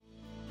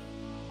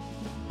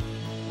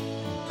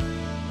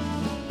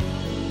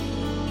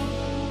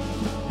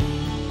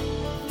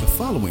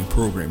following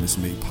program is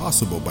made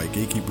possible by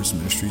Gatekeepers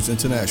Ministries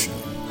International.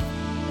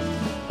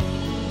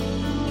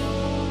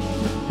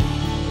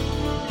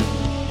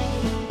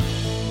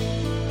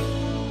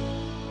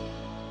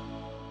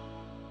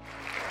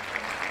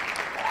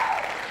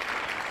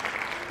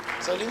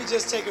 So let me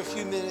just take a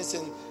few minutes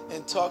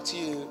and talk to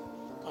you,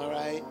 all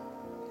right?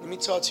 Let me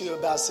talk to you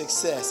about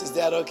success. Is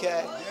that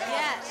okay?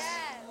 Yes.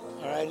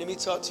 All right, let me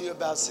talk to you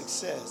about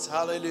success.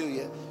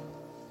 Hallelujah.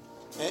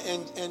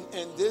 And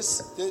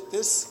this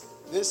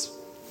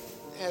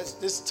has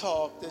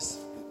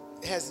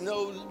there's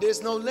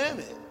no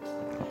limit.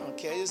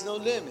 Okay, there's no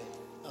limit.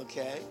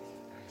 Okay.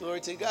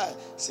 Glory to God.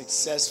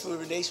 Successful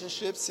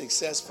relationships,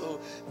 successful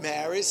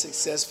marriage,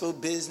 successful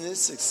business,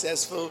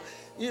 successful,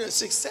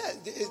 success.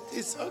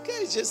 It's okay,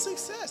 it's just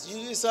success.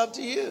 It's up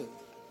to you.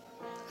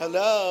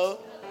 Hello?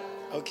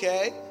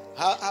 Okay?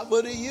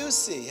 What do you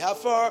see? How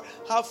far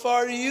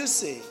do you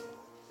see?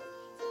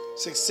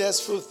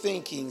 Successful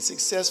thinking,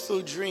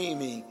 successful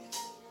dreaming.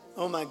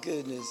 Oh my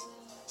goodness.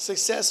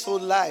 Successful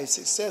life,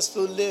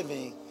 successful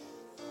living.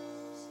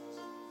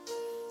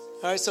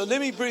 All right, so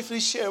let me briefly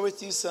share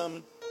with you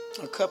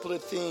a couple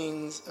of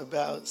things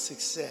about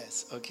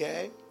success,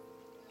 okay?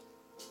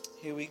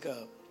 Here we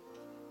go.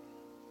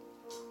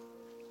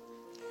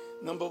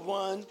 Number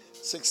one,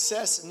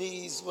 success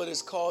needs what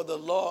is called the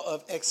law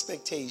of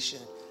expectation.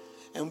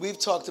 And we've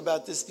talked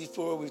about this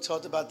before. We've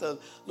talked about the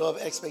law of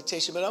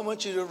expectation, but I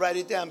want you to write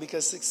it down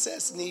because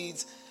success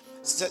needs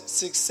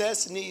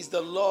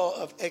the law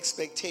of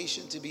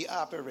expectation to be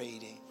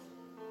operating.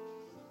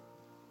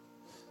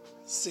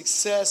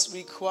 Success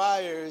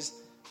requires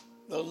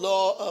the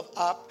law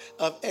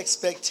of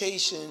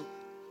expectation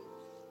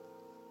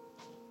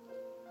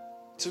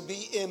to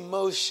be in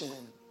motion.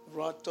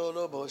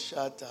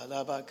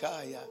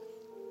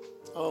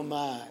 Oh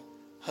my.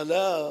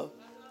 Hello.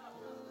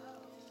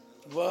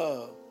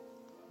 Whoa.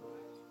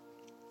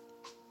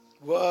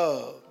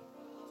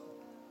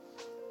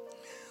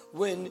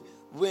 When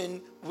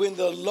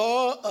the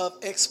law of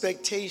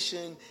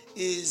expectation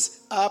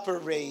is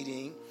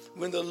operating,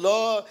 when the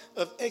law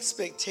of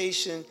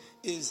expectation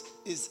is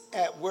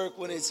at work,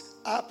 when it's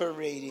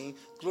operating,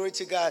 glory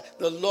to God,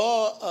 the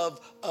law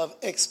of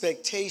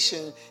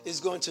expectation is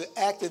going to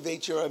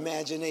activate your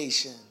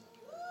imagination.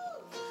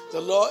 The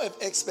law of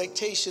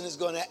expectation is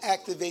going to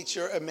activate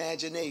your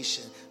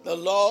imagination. The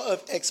law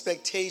of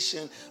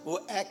expectation will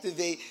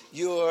activate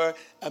your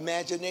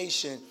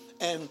imagination.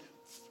 And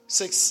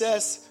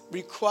success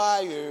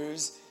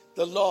requires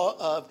the law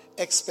of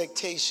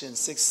expectation.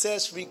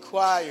 Success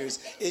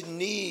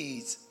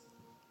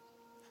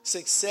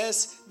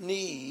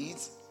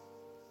needs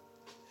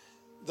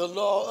the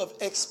law of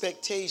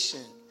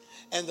expectation.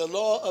 And the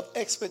law of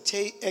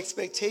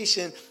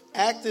expectation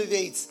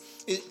activates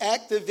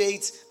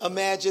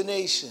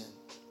imagination.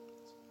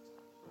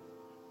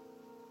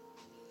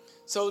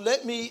 So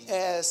let me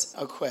ask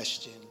a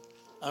question.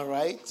 All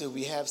right, do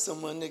we have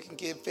someone that can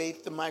give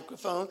Faith the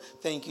microphone?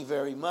 Thank you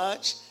very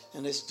much.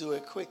 And let's do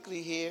it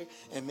quickly here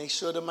and make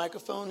sure the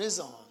microphone is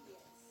on.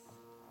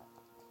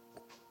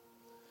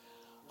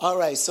 All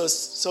right,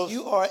 so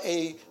you are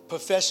a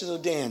professional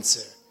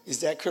dancer. Is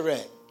that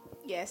correct?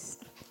 Yes.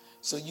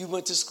 So you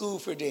went to school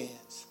for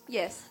dance?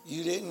 Yes.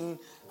 You didn't,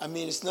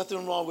 there's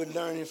nothing wrong with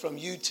learning from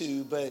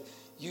YouTube, but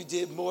you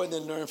did more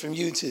than learn from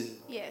YouTube.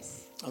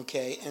 Yes.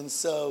 Okay, and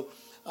so,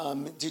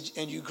 and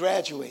you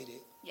graduated?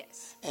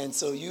 Yes. And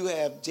so you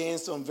have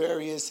danced on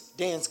various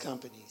dance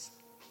companies?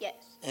 Yes.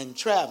 And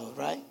traveled,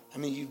 right?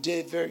 You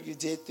did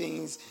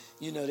things,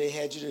 they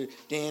had you to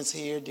dance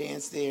here,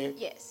 dance there.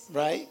 Yes.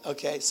 Right?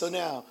 Okay, so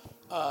now,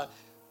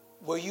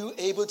 were you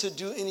able to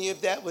do any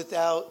of that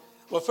without,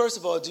 well, first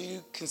of all, do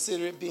you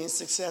consider it being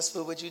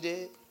successful what you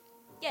did?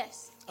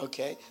 Yes.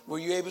 Okay, were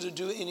you able to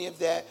do any of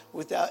that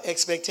without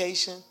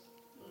expectation?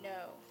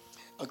 No.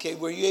 Okay,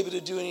 were you able to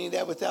do any of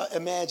that without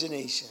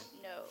imagination?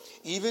 No.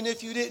 Even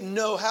if you didn't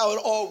know how it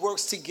all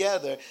works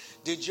together,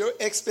 did your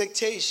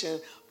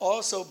expectation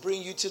also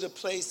bring you to the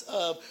place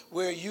of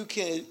where you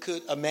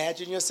could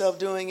imagine yourself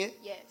doing it?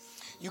 Yes.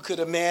 You could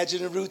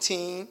imagine a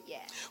routine?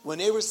 Yes. When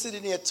they were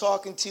sitting there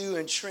talking to you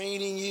and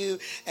training you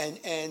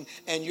and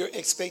your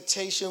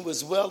expectation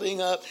was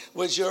welling up,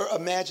 was your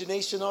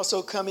imagination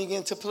also coming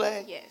into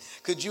play? Yes.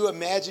 Could you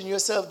imagine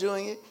yourself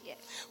doing it? Yes.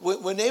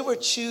 When they were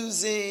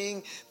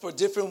choosing for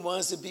different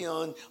ones to be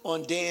on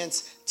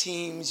dance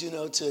teams,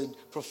 to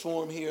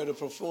perform here, to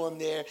perform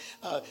there,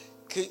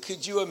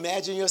 could you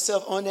imagine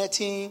yourself on that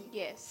team?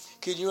 Yes.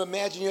 Could you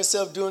imagine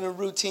yourself doing a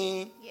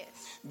routine? Yes.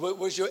 What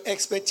was your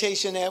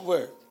expectation at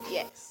work?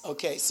 Yes.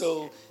 Okay,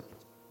 so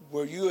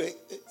were you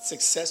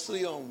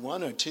successfully on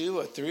one or two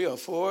or three or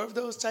four of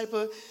those type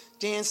of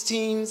dance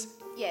teams?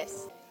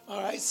 Yes.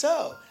 All right.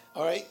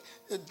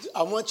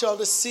 I want y'all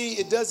to see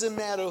it doesn't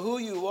matter who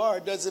you are.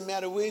 It doesn't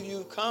matter where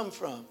you come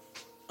from.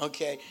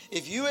 Okay.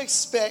 If you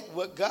expect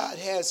what God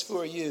has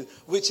for you,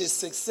 which is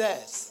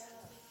success,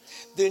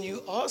 then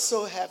you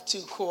also have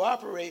to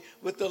cooperate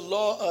with the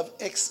law of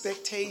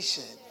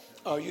expectation.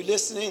 Are you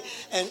listening?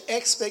 And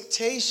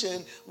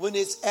expectation, when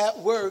it's at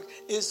work,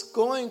 is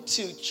going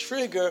to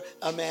trigger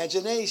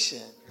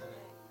imagination.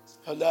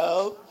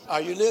 Hello?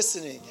 Are you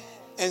listening?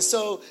 And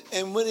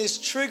when it's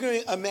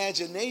triggering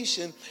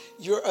imagination,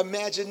 your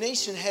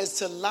imagination has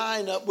to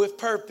line up with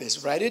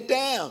purpose. Write it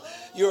down.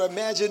 Your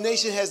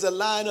imagination has to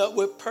line up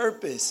with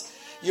purpose.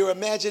 Your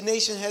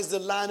imagination has to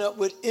line up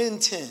with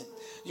intent.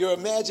 Your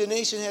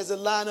imagination has to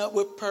line up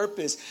with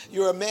purpose.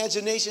 Your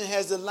imagination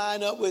has to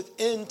line up with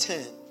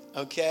intent.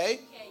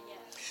 Okay?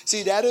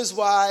 See, that is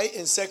why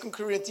in 2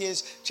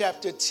 Corinthians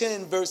chapter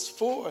 10, verse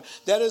 4,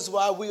 that is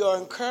why we are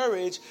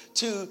encouraged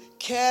to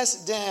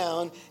cast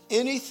down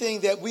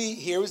anything that we,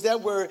 here is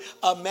that word,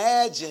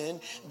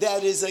 imagine,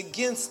 that is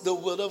against the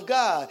will of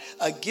God,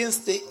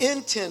 against the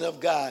intent of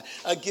God,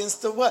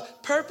 against the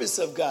what? Purpose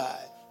of God.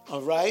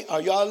 All right?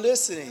 Are y'all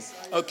listening?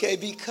 Okay,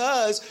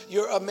 because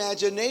your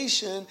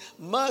imagination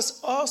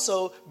must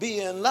also be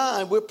in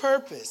line with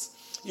purpose.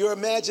 Your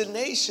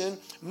imagination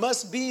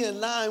must be in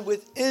line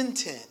with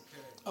intent.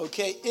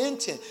 Okay,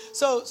 intent.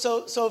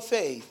 So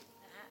Faith,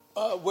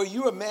 were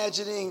you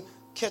imagining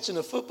catching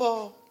a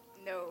football?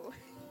 No.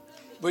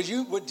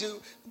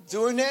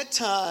 During that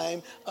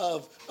time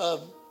of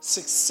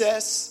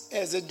success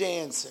as a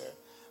dancer,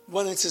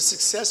 wanting to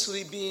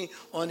successfully be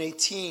on a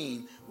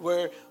team,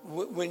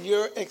 when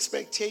your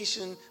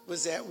expectation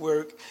was at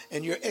work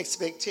and your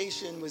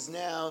expectation was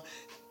now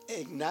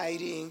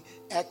igniting,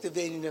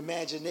 activating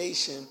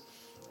imagination,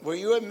 were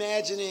you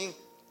imagining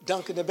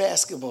dunking the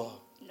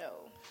basketball? No.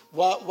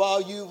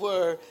 While you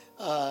were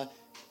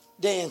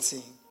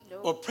dancing, Nope.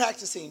 or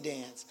practicing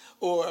dance,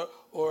 or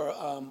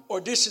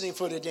auditioning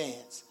for the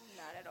dance?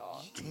 Not at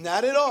all.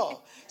 Not at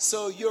all.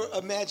 So your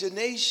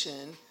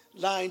imagination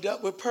lined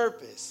up with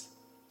purpose.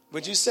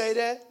 Would you say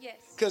that? Yes.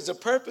 Because the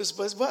purpose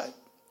was what?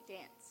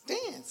 Dance.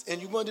 Dance.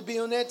 And you wanted to be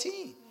on that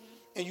team.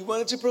 Mm-hmm. And you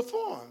wanted to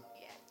perform.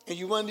 Yeah. And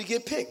you wanted to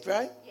get picked,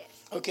 right? Yes.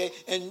 Okay.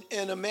 And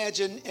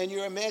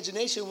your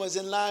imagination was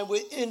in line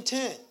with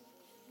intent.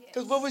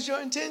 Because Yes. what was your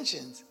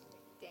intentions?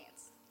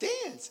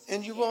 Dance.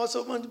 And you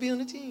also wanted to be on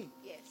the team.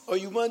 Yes. Or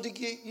you wanted to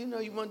get, you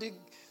wanted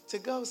to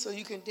go so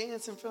you can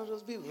dance in front of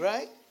those people,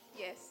 right?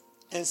 Yes.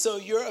 And so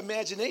your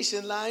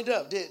imagination lined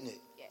up, didn't it?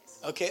 Yes.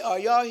 Okay, are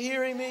y'all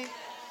hearing me?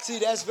 See,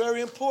 that's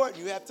very important.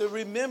 You have to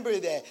remember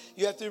that.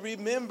 You have to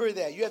remember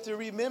that. You have to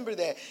remember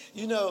that.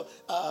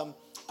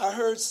 I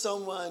heard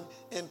someone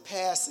in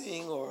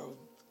passing, or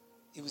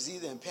it was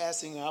either in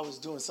passing or I was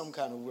doing some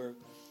kind of work.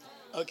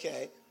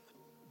 Okay.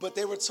 But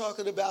they were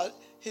talking about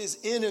his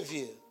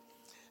interview.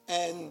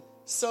 And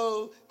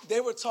so they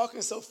were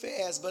talking so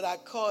fast, but I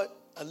caught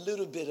a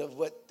little bit of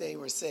what they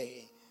were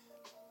saying.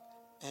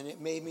 And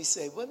it made me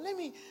say, well,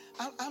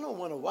 I don't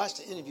want to watch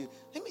the interview.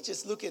 Let me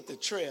just look at the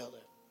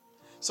trailer.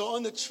 So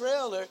on the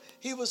trailer,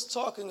 he was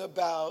talking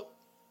about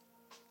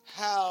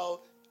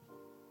how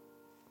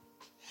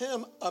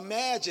him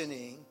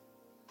imagining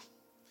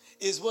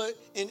is what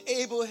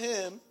enabled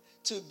him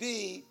to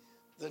be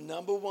the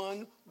number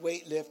one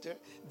weightlifter.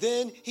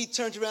 Then he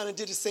turned around and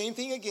did the same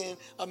thing again.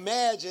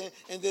 Imagine,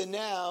 and then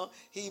now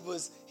he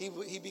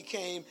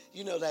became,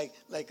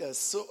 like a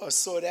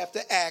sought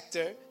after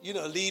actor,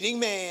 leading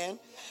man.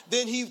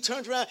 Then he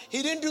turned around.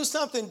 He didn't do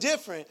something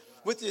different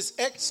with his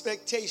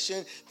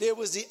expectation. There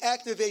was the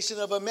activation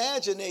of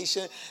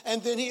imagination,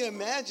 and then he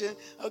imagined,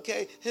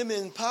 him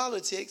in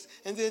politics,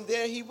 and then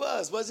there he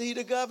was. Wasn't he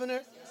the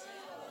governor?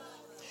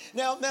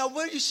 Now,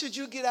 what should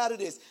you get out of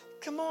this?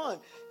 Come on.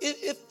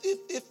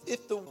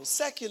 If the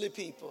secular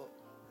people,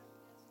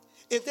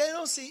 if they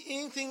don't see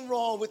anything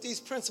wrong with these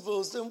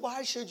principles, then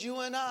why should you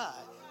and I?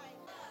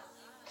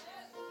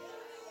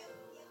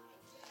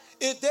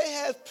 If they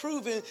have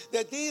proven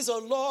that these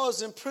are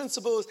laws and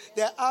principles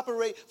that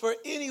operate for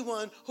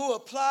anyone who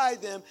apply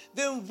them,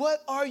 then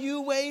what are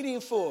you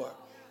waiting for?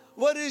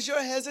 What is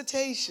your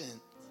hesitation?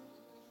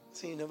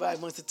 See, nobody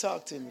wants to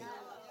talk to me.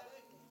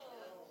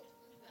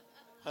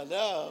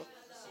 Hello?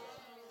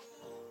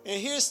 And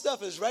here's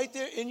stuff is right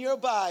there in your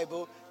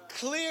Bible,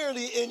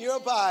 clearly in your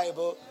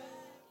Bible.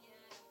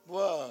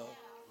 Whoa.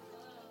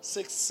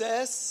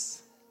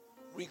 Success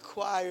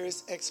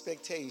requires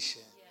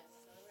expectation.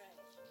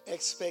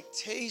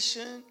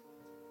 Expectation,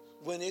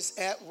 when it's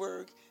at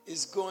work,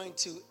 is going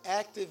to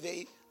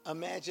activate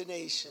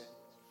imagination.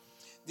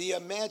 The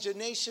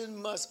imagination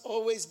must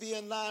always be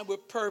in line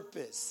with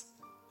purpose.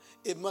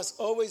 It must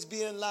always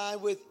be in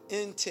line with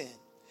intent.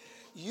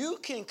 You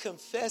can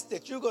confess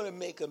that you're going to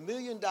make $1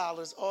 million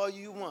all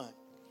you want.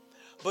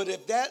 But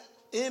if that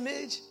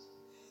image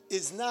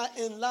is not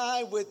in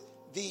line with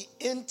the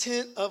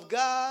intent of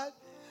God,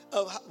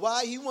 of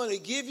why he want to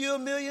give you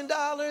 $1 million,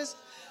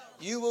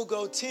 you will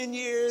go 10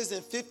 years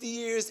and 50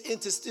 years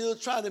into still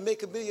trying to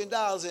make $1 million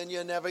and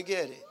you'll never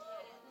get it.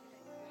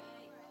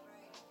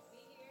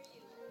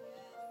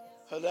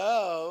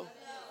 Hello?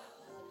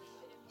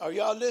 Are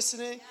y'all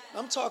listening?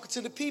 I'm talking to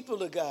the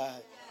people of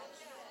God.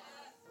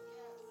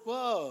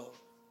 Whoa.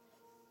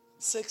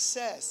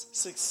 Success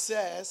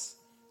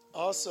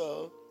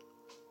also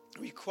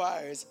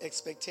requires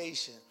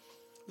expectation.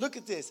 Look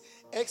at this.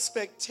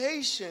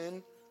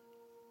 Expectation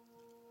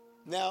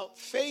Now,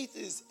 faith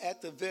is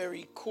at the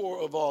very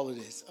core of all of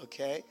this,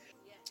 okay?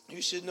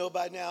 You should know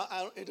by now,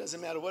 it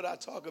doesn't matter what I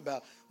talk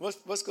about.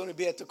 What's going to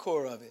be at the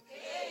core of it?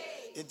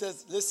 It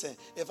does. Listen,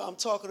 if I'm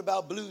talking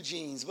about blue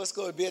jeans, what's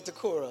going to be at the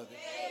core of it?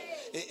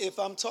 If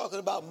I'm talking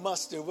about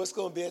mustard, what's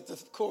going to be at the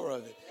core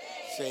of it?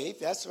 Faith,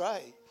 that's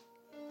right.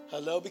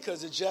 Hello,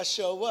 because it just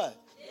show what?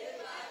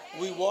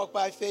 We walk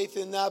by faith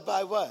and not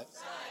by what?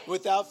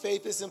 Without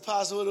faith, it's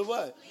impossible to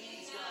what?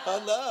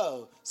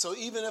 Hello. So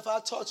even if I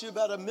taught you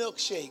about a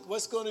milkshake,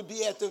 what's going to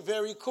be at the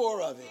very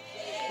core of it?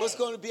 What's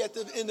going to be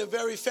in the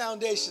very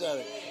foundation of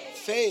it?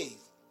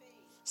 Faith.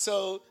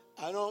 So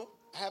I don't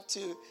have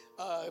to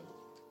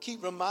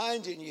keep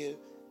reminding you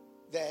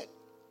that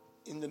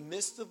in the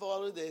midst of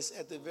all of this,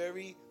 at the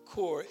very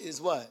core is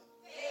what?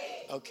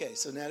 Okay,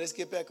 so now let's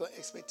get back on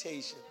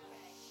expectation.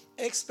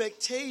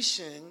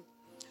 Expectation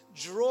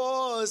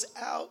draws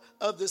out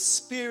of the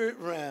spirit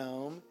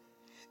realm,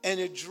 and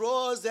it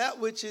draws that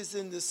which is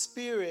in the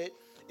spirit,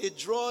 it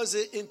draws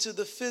it into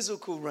the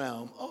physical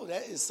realm. Oh,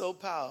 that is so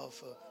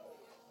powerful.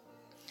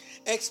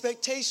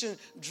 Expectation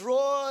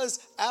draws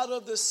out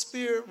of the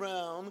spirit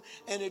realm,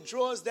 and it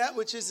draws that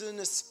which is in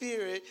the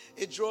spirit,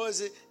 it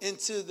draws it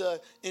into the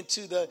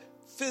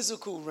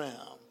physical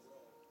realm.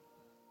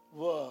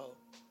 Whoa.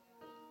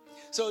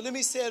 So let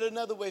me say it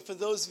another way for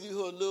those of you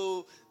who are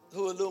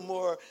a little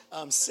more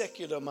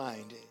secular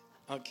minded.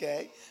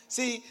 Okay?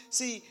 See,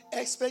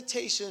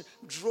 expectation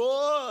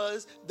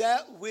draws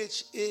that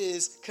which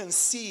is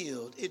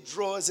concealed. It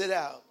draws it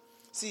out.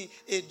 See,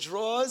 it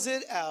draws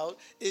it out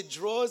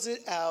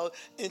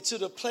into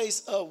the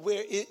place of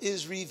where it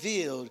is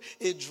revealed.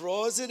 It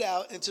draws it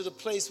out into the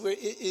place where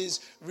it is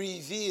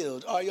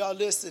revealed. Are y'all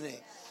listening?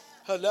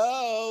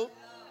 Hello?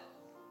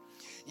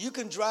 You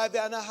can drive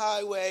down the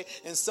highway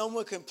and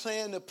someone can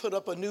plan to put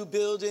up a new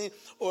building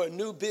or a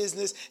new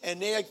business, and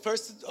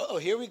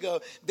here we go.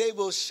 They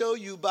will show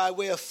you by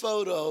way of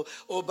photo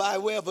or by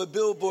way of a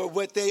billboard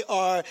what they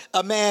are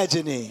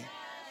imagining.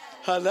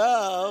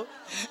 Hello?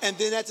 And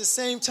then at the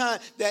same time,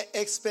 that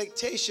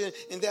expectation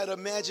and that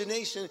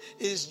imagination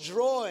is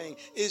drawing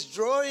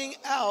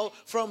out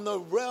from the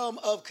realm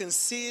of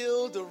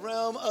concealed, the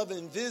realm of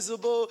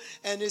invisible,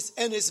 and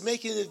it's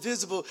making it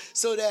visible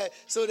so that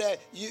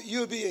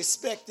you'll be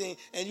expecting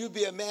and you'll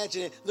be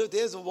imagining, look,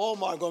 there's a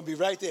Walmart going to be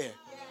right there.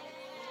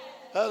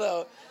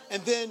 Hello?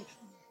 And then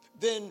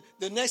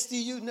the next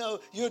thing you know,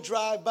 you'll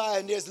drive by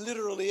and there's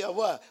literally a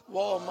what?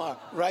 Walmart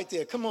right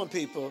there. Come on,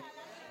 people.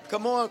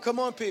 Come on,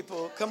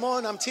 people. Come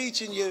on, I'm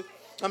teaching you.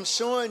 I'm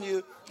showing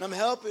you. I'm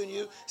helping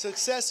you.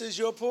 Success is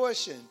your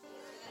portion.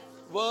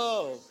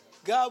 Whoa.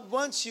 God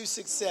wants you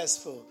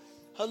successful.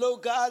 Hello,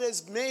 God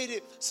has made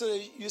it so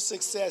that you're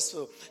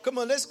successful. Come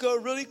on, let's go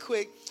really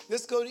quick.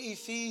 Let's go to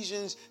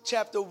Ephesians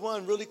chapter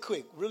 1 really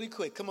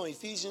quick. Come on,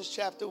 Ephesians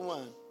chapter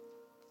 1.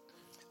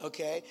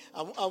 Okay,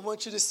 I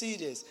want you to see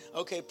this.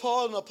 Okay,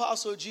 Paul, an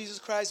apostle of Jesus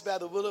Christ by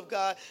the will of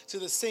God, to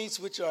the saints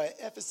which are at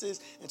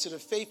Ephesus and to the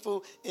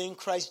faithful in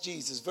Christ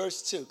Jesus.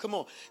 Verse 2. Come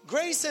on.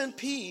 Grace and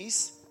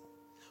peace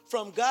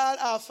from God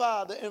our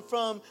Father and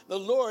from the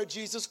Lord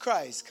Jesus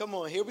Christ. Come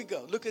on, here we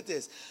go. Look at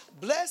this.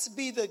 Blessed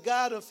be the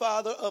God and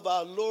Father of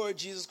our Lord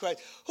Jesus Christ,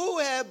 who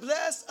have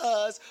blessed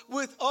us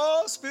with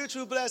all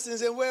spiritual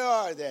blessings. And where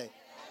are they?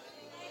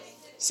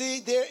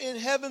 See, they're in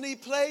heavenly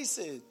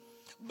places.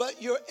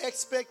 But your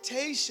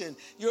expectation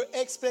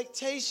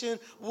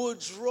will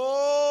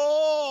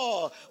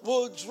draw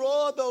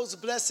those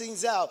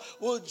blessings out,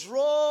 will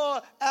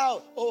draw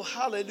out, oh,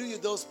 hallelujah,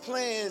 those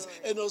plans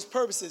and those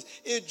purposes.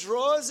 It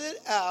draws it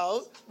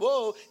out,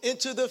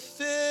 into the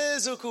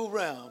physical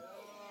realm.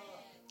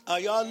 Are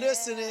y'all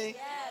listening?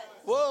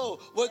 Whoa,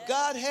 what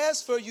God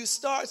has for you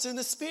starts in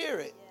the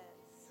spirit.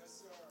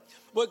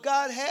 What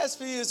God has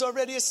for you is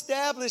already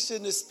established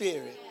in the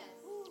spirit.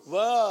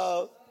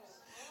 Whoa.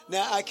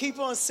 Now, I keep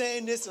on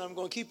saying this, and I'm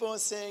going to keep on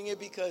saying it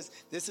because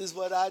this is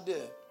what I do,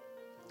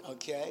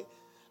 okay?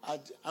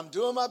 I'm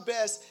doing my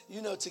best,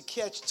 to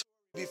catch Tori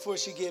before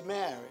she get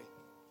married.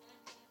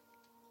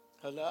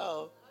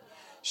 Hello?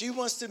 She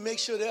wants to make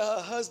sure that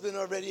her husband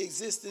already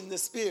exists in the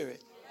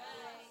spirit.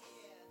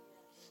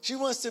 She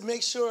wants to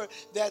make sure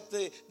that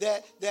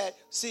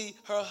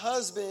her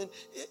husband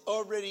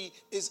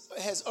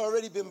has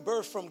already been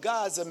birthed from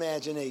God's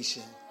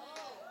imagination.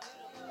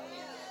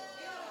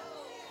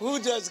 Who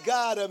does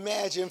God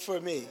imagine for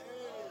me?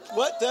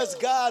 What does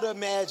God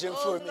imagine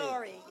for me?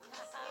 Glory.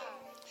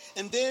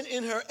 And then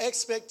in her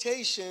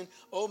expectation,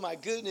 oh my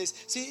goodness,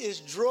 is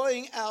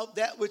drawing out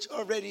that which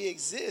already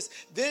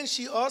exists. Then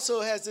she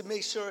also has to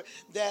make sure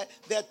that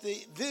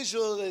the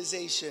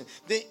visualization,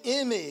 the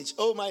image,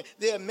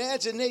 the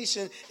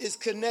imagination is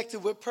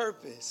connected with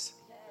purpose.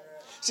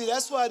 See,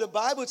 that's why the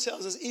Bible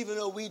tells us, even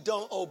though we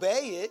don't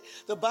obey it,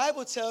 the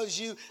Bible tells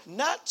you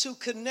not to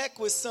connect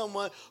with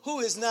someone who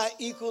is not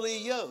equally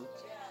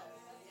yoked.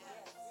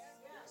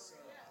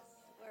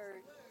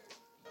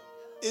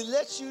 It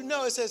lets you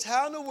know, it says,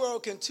 how in the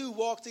world can two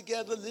walk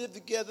together, live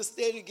together,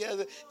 stay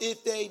together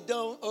if they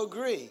don't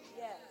agree?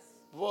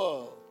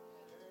 Whoa.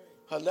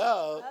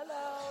 Hello?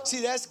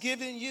 See, that's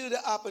giving you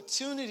the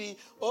opportunity,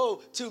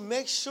 to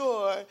make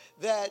sure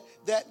that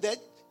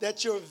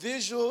your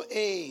visual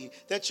aid,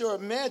 that your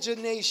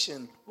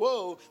imagination,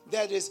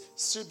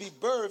 should be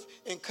birthed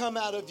and come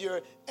out of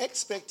your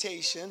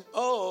expectation,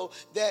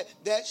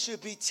 that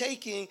should be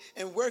taking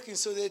and working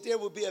so that there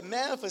will be a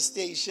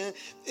manifestation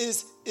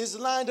is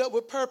lined up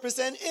with purpose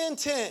and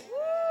intent.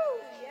 Woo,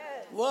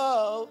 yes.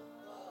 Whoa.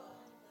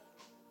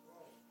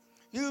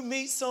 You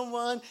meet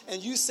someone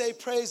and you say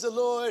praise the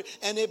Lord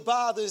and it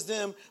bothers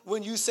them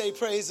when you say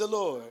praise the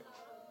Lord.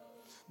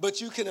 But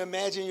you can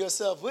imagine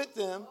yourself with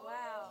them.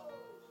 Wow.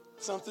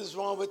 Something's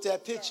wrong with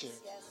that picture.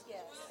 Yes.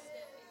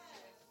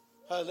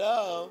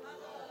 Hello?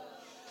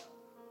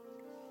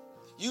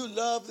 You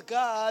love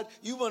God.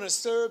 You want to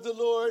serve the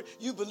Lord.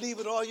 You believe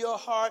with all your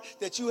heart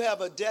that you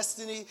have a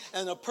destiny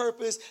and a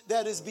purpose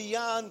that is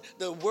beyond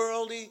the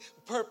worldly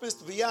purpose,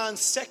 beyond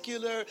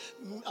secular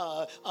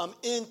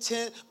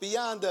intent,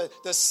 beyond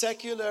the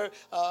secular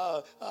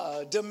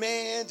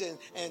demand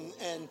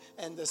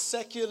and the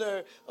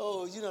secular.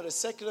 The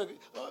secular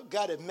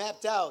got it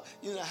mapped out.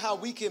 How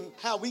we can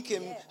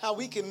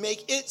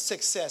make it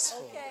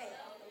successful. Okay.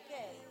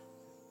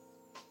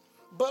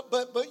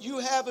 But you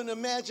have an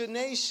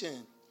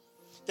imagination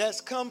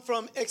that's come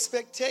from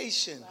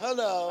expectation.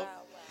 Hello. Wow.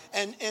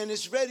 And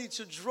it's ready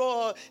to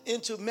draw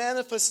into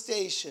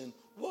manifestation.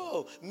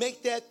 Whoa,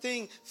 make that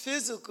thing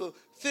physical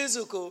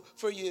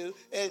for you.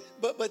 And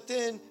but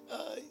then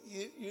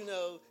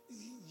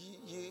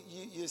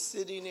you're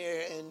sitting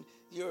there and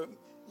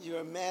you're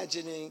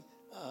imagining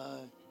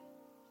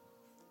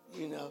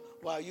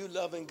while you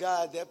loving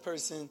God, that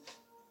person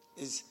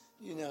is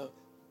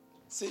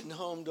sitting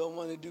home, don't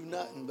want to do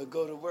nothing but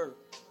go to work.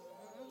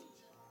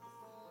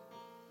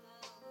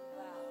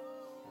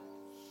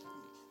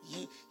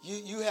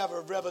 You have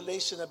a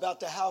revelation about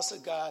the house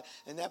of God,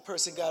 and that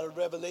person got a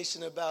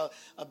revelation about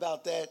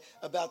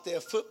their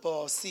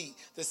football seat,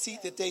 the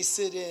seat that they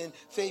sit in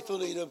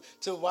faithfully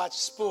to watch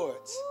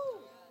sports.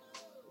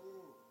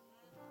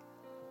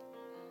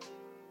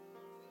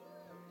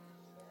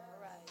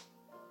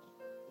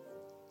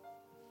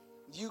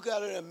 You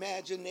got an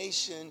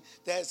imagination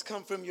that's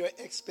come from your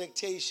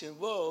expectation.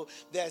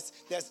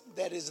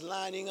 That is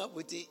lining up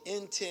with the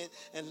intent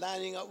and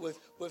lining up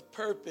with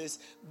purpose.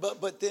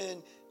 But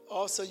then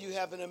also you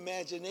have an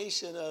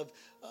imagination of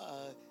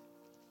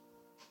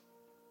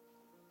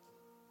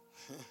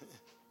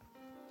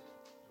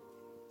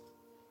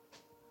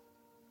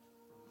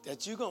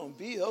that you're going to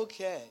be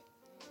okay.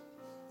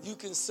 You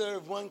can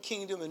serve one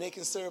kingdom and they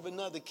can serve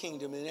another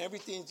kingdom, and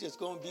everything's just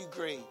going to be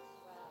great.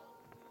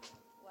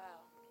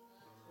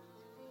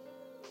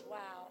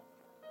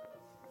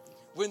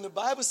 When the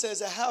Bible says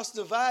a house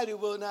divided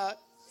will not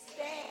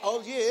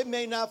stand. It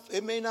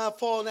may not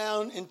fall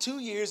down in 2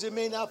 years. It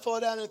may not fall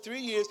down in 3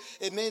 years.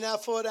 It may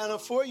not fall down in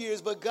 4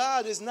 years. But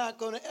God is not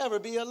going to ever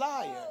be a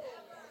liar.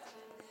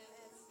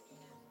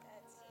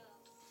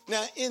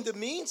 Now, in the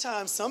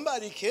meantime,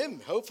 somebody can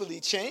hopefully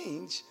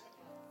change.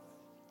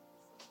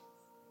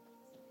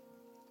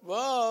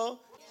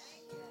 Well,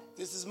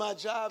 this is my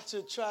job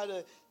to try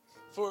to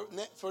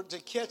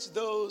catch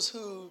those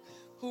who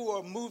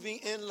are moving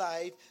in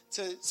life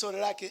so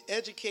that I can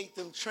educate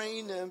them,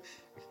 train them,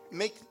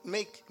 make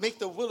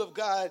the will of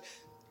God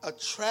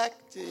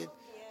attractive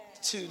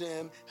to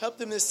them, help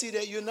them to see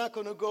that you're not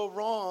going to go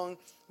wrong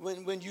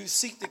when you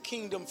seek the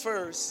kingdom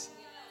first.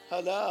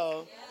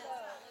 Hello.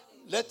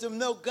 Let them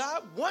know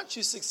God wants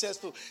you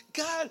successful.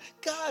 God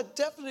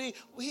definitely,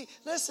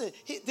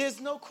 there's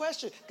no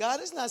question.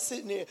 God is not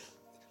sitting there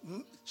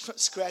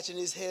scratching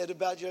his head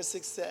about your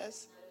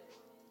success.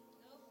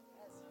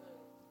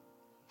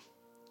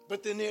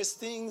 But then there's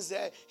things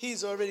that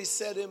he's already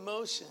set in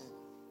motion.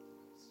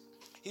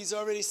 He's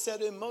already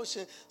set in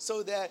motion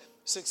so that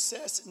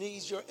success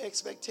needs your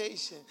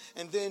expectation.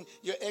 And then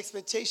your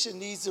expectation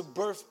needs to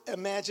birth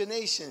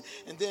imagination.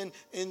 And then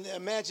in the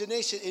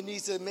imagination, it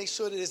needs to make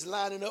sure that it's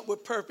lining up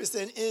with purpose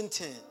and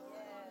intent.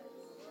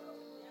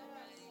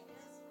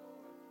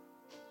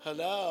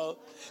 Hello.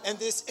 And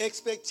this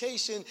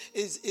expectation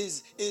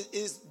is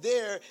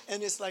there,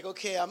 and it's like,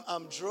 okay,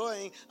 I'm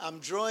drawing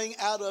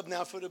out of,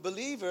 now for the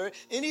believer,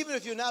 and even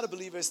if you're not a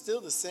believer, it's still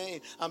the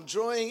same. I'm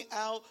drawing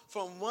out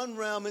from one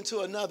realm into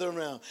another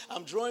realm.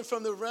 I'm drawing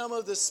from the realm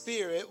of the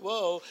spirit,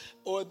 or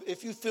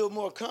if you feel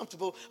more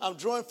comfortable, I'm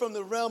drawing from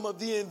the realm of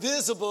the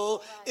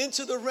invisible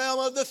into the realm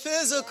of the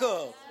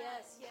physical.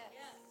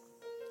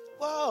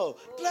 Whoa,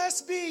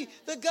 blessed be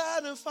the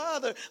God and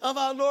Father of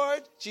our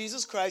Lord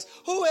Jesus Christ,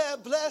 who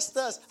have blessed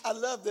us. I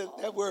love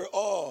that word,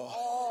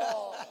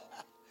 all.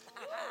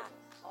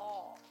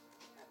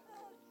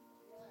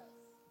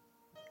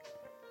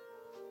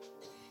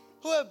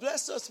 Who have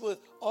blessed us with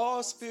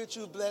all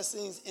spiritual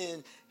blessings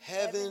in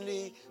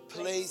heavenly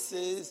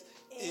places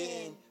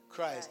in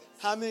Christ.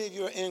 How many of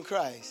you are in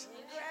Christ?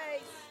 In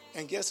Christ.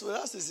 And guess what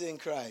else is in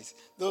Christ?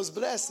 Those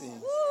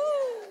blessings. Woo!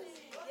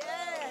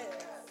 Yes.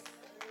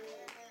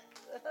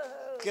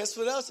 Guess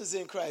what else is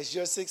in Christ?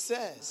 Your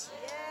success.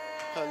 Yes.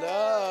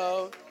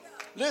 Hello.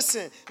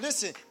 Listen.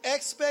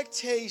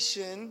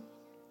 Expectation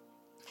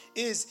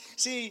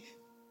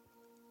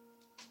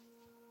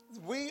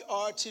We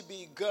are to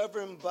be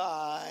governed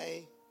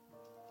by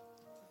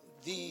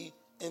the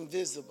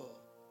invisible.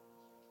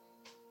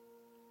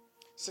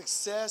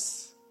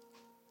 Success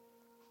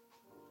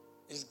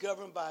is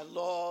governed by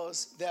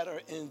laws that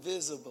are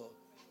invisible.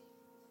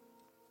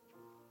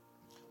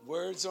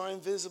 Words are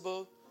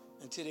invisible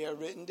until they are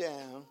written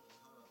down.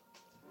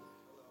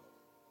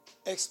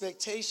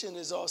 Expectation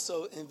is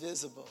also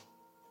invisible.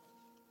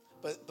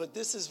 But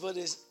this is what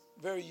is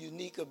very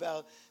unique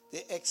about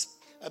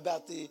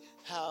the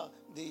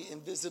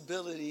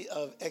invisibility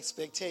of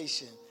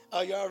expectation.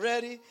 Are y'all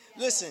ready?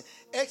 Listen,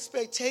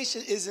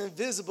 expectation is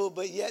invisible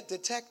but yet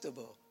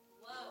detectable.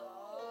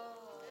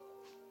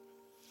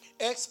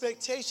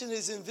 Expectation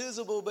is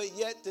invisible but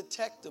yet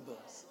detectable.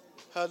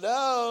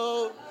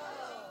 Hello?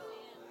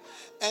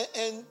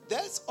 And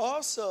that's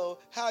also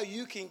how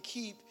you can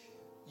keep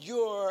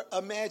your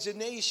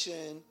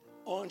imagination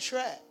on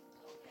track.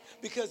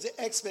 Because the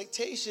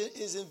expectation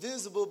is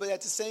invisible, but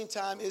at the same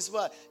time is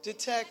what?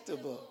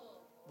 Detectable.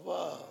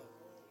 Whoa.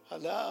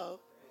 Hello?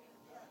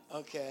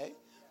 Okay.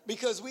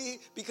 Because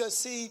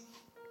see,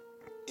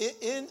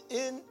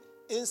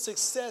 in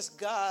success,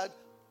 God,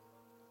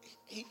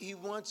 He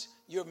wants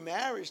your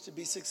marriage to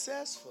be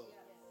successful.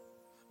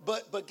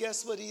 But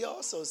guess what he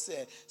also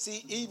said?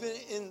 See, even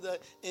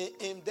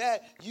in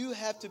that, you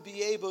have to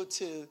be able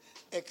to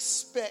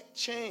expect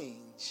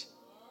change.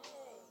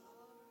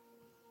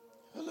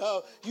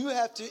 Hello? You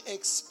have to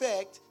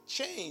expect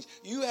change.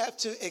 You have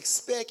to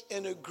expect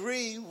and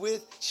agree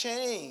with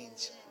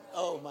change.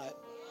 Oh, my.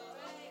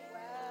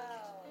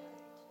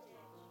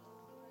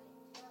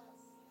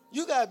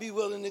 You got to be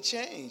willing to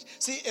change.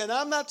 See, and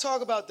I'm not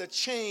talking about the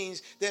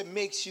change that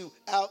makes you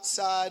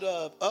outside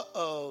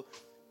of,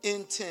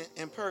 intent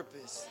and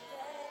purpose.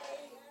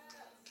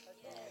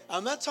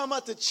 I'm not talking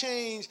about the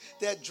change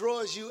that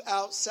draws you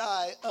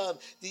outside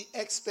of the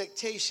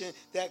expectation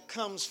that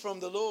comes from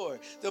the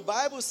Lord. The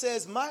Bible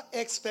says my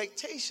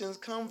expectations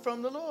come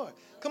from the Lord.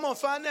 Come on,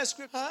 find that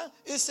scripture. Huh?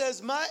 It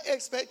says my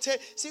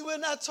expectation. See, we're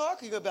not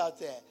talking about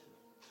that.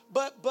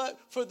 But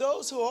for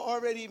those who are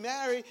already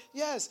married,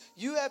 yes,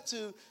 you have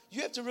to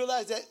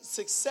realize that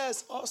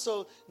success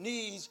also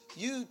needs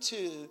you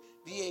to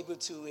be able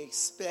to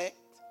expect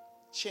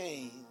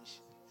change.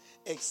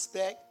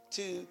 Expect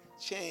to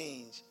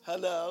change.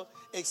 Hello?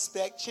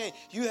 Expect change.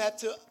 You have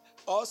to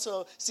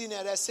also see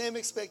now that same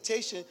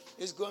expectation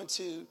is going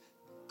to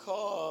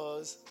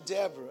cause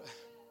Deborah.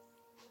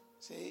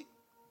 See?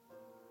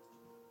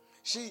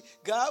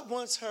 God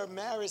wants her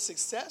marriage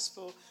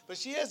successful, but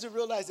she has to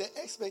realize that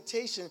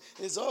expectation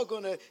is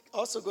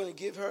also going to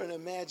give her an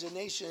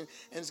imagination,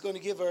 and it's going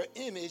to give her an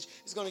image.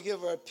 It's going to give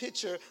her a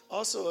picture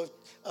also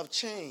of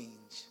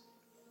change.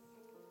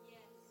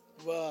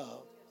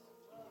 Wow.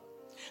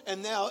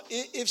 And now,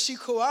 if she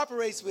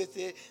cooperates with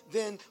it,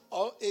 then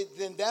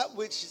that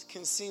which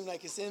can seem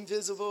like it's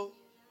invisible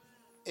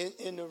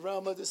in the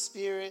realm of the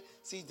spirit,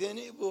 see, then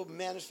it will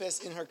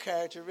manifest in her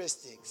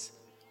characteristics.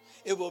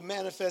 It will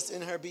manifest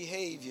in her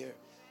behavior.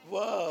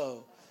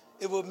 Whoa.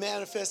 It will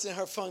manifest in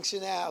her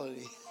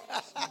functionality.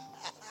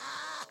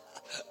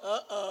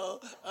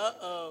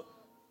 Uh-oh.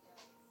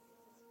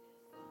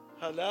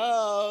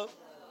 Hello?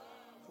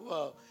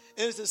 Whoa.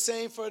 And it's the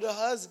same for the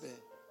husband.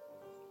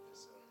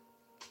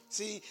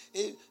 See,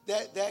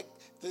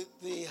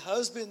 the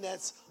husband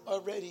that's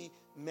already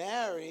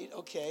married,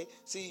 okay,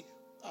 see,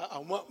 I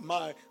want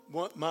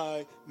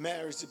my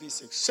marriage to be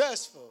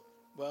successful.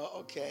 Well,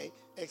 okay,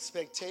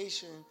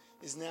 expectation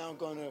is now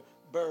going to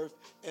birth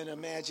an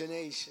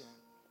imagination.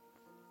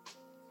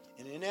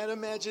 And in that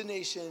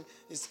imagination,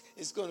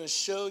 it's going to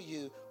show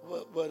you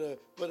what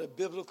a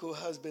biblical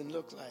husband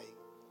look like.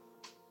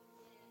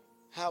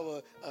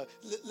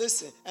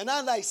 Listen, and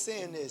I like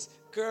saying this.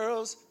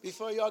 Girls,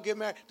 before y'all get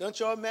married, don't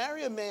y'all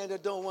marry a man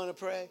that don't want to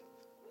pray.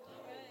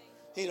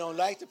 He don't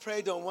like to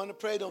pray, don't want to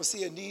pray, don't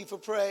see a need for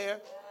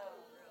prayer.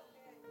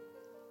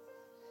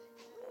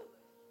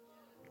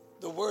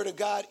 The word of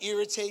God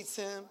irritates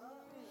him.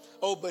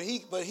 Oh, but he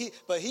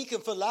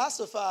can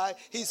philosophize.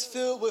 He's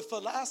filled with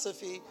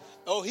philosophy.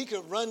 Oh, he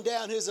can run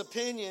down his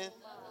opinion.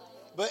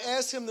 But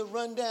ask him to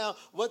run down,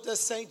 what does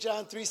St.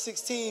 John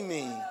 3:16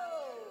 mean?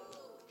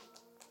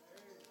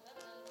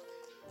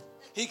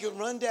 He can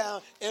run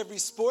down every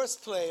sports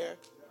player,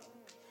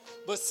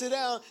 but sit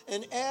down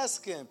and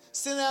ask him.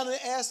 Sit down and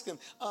ask him,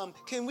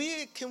 can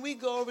we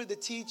go over the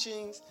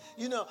teachings?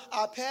 You know,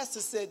 our pastor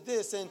said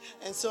this, and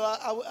so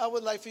I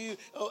would like for you,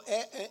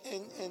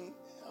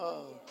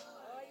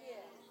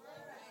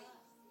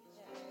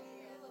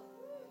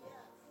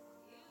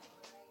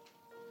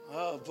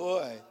 oh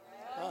boy.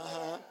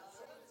 Uh-huh.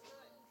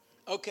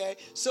 Okay,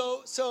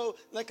 so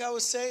like I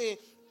was saying,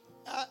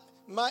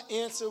 my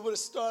answer would have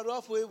started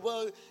off with,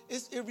 well,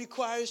 it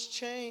requires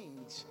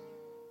change.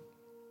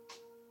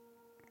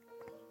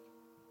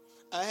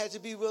 I had to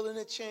be willing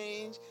to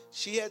change.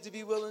 She had to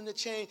be willing to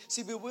change.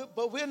 See,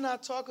 but we're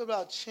not talking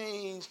about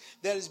change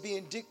that is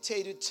being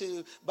dictated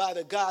to by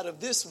the God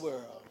of this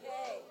world.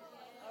 Okay.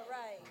 All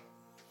right.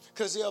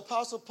 Because the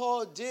Apostle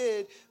Paul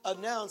did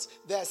announce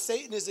that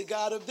Satan is the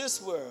god of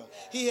this world.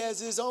 He has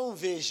his own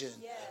vision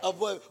of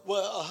what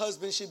a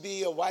husband should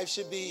be, a wife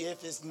should be,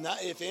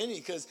 if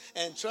any.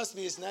 And trust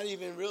me, it's not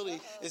even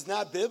really, it's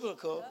not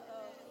biblical.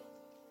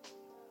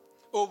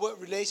 Or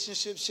what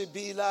relationships should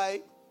be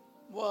like.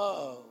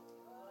 Whoa.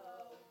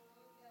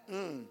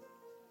 You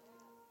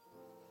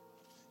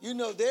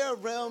know, there are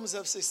realms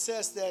of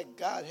success that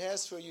God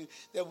has for you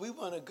that we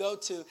want to go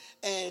to,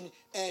 and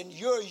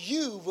your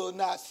you will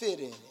not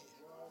fit in it.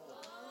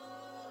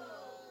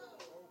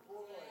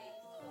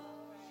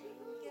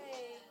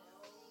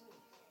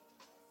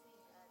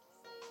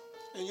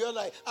 And you're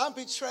like, I'm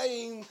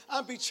betraying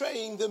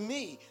the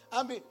me.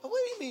 What do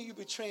you mean you're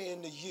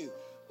betraying the you?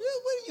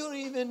 You don't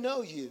even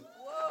know you.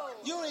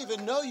 You don't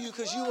even know you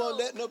because you won't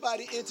let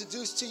nobody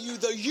introduce to you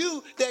the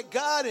you that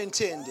God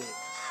intended.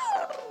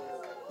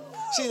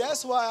 See,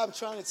 that's why I'm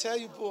trying to tell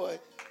you, boy,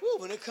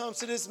 when it comes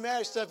to this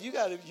marriage stuff, you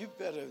better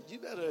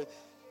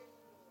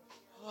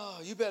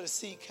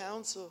seek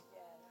counsel.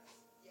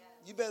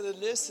 You better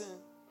listen.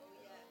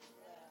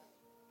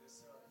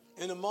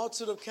 In a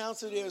multitude of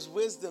counsel, there's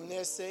wisdom,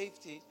 there's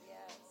safety.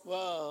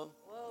 Wow.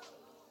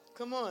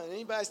 Come on,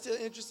 anybody still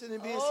interested in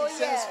being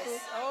successful?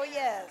 Yes. Oh,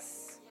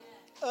 yes.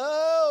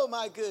 Oh,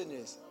 my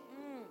goodness.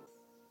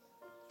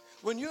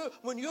 When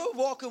you're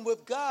walking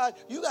with God,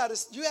 you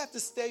have to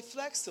stay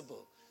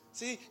flexible.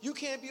 See, you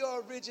can't be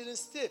all rigid and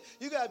stiff.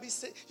 You got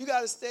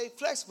to stay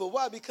flexible.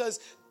 Why?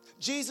 Because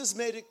Jesus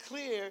made it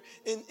clear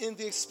in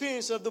the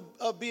experience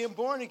of being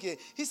born again.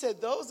 He said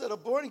those that are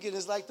born again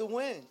is like the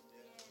wind.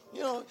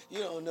 You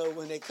don't know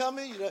when they're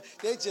coming.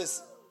 They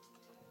just.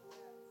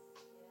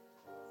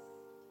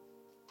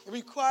 It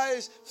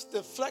requires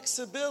the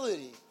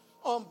flexibility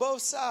on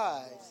both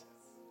sides.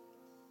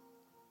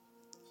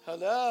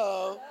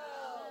 Hello.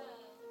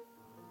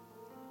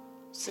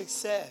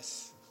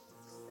 Success.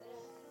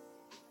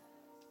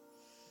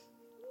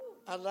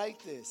 I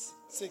like this.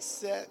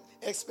 Success,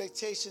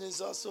 expectation is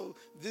also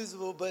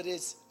visible, but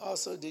it's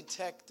also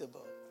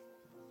detectable.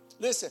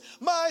 Listen,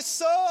 my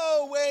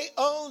soul wait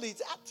only.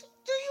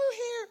 Do you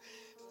hear?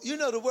 You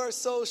know the word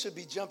soul should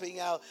be jumping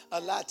out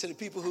a lot to the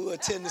people who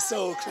attend the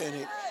soul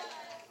clinic.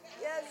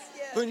 Yes.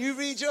 When you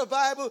read your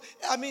Bible,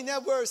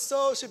 that word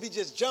soul should be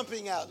just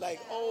jumping out. Like,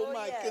 oh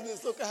my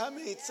goodness, look at how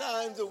many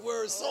times the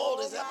word soul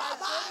is in my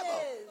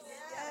Bible.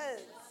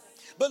 Yes.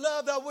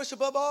 Beloved, I wish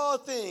above all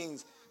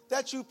things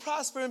that you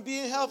prosper and be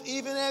in health,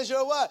 even as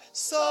your what?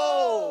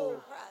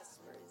 Soul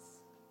prospers.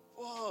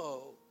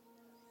 Whoa.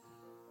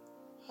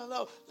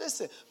 Hello.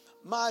 Listen,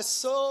 my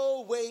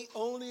soul wait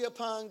only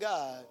upon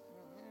God.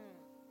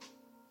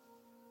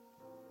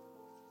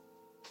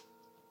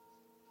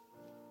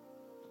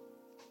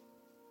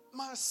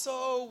 My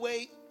soul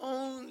wait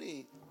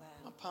only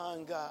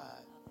upon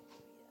God.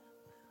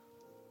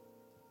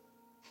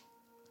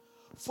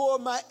 For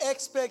my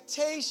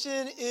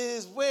expectation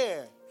is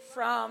where?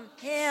 From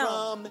him.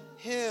 From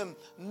him.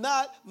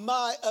 Not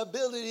my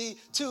ability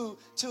to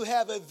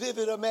have a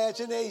vivid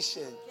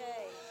imagination.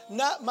 Okay.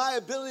 Not my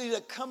ability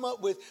to come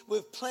up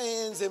with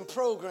plans and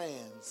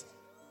programs.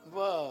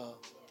 Whoa.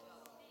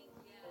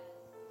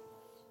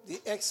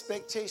 The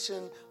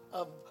expectation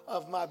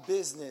of my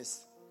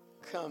business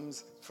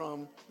comes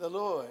from the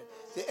Lord.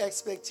 The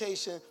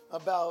expectation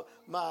about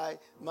my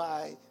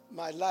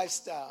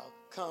lifestyle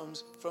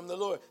comes from the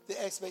Lord. The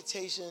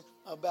expectation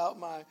about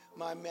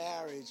my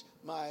marriage,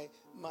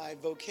 my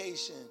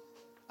vocation.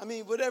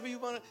 Whatever you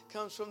want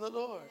comes from the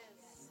Lord.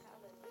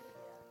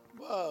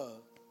 Whoa.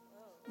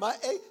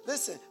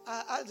 Listen,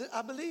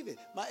 I believe it.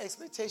 My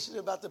expectation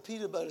about the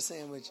peanut butter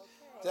sandwich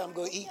that I'm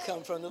going to eat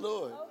come from the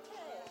Lord.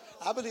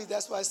 I believe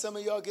that's why some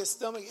of y'all get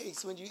stomach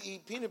aches when you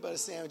eat peanut butter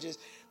sandwiches,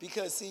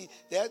 because see,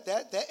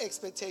 that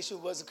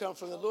expectation wasn't coming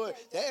from the Lord.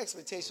 That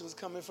expectation was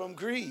coming from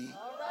greed.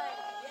 All right.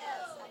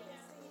 Yes, I can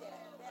see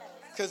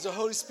that. Because the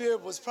Holy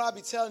Spirit was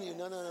probably telling you,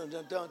 no,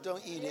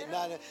 don't eat it.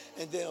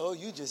 And then,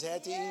 you just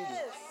had to eat it.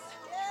 Yes.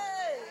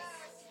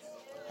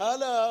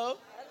 Hello.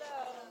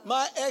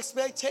 My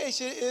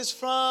expectation is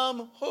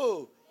from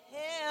who?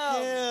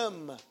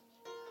 Him.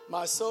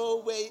 My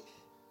soul wait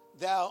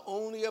thou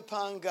only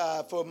upon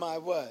God for my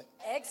what?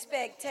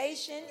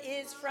 Expectation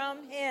is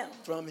from him.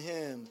 From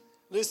him.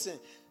 Listen,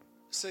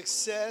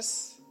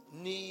 success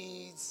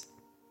needs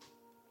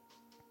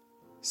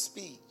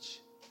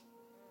speech.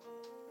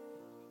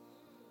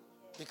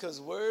 Because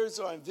words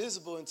are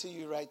invisible until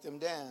you write them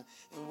down.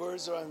 And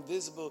words are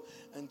invisible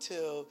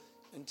until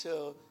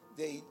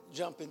they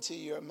jump into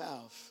your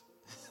mouth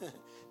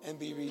and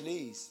be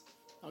released.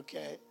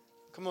 Okay?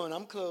 Come on,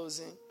 I'm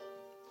closing.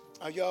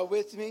 Are y'all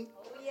with me?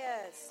 Oh,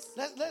 yes.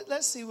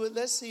 Let's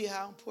see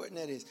how important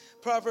that is.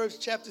 Proverbs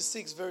chapter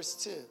 6, verse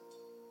 2.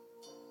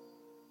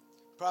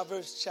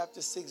 Proverbs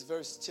chapter 6,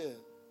 verse 2.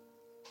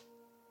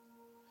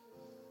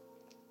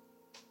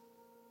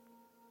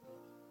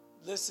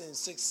 Listen,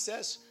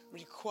 success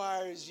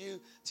requires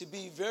you to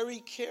be very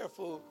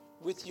careful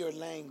with your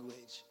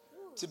language,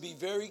 to be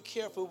very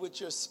careful with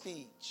your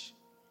speech.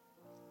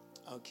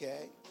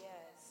 Okay?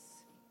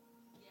 Yes.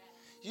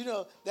 You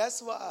know,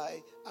 that's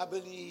why I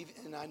believe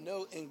and I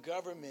know in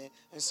government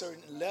and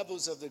certain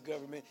levels of the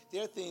government,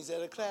 there are things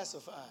that are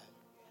classified.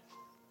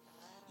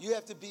 You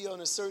have to be on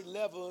a certain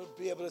level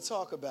to be able to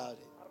talk about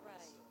it. All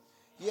right.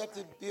 You have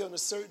to be on a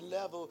certain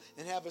level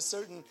and have a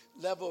certain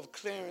level of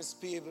clearance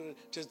to be able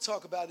to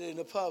talk about it in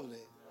the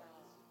public.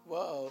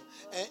 Whoa.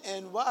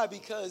 And why?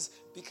 Because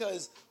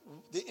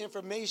the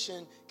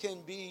information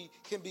can be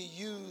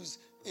used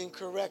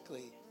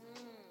incorrectly.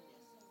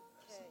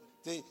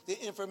 Okay.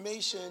 The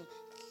information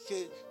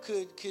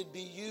could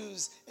be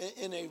used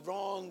in a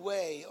wrong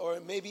way, or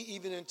maybe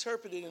even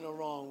interpreted in a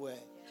wrong way.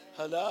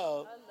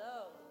 Hello.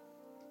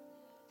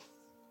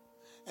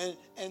 Hello.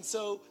 And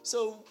so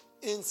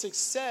in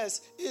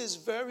success, it is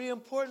very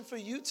important for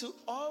you to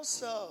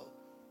also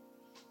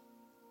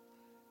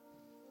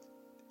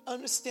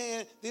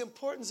understand the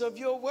importance of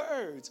your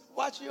words.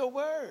 Watch your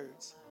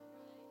words.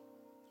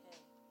 Okay.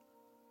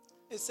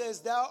 It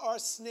says, thou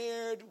art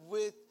snared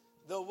with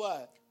the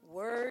what?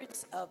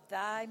 Words of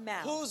thy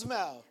mouth. Whose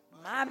mouth?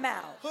 My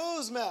mouth.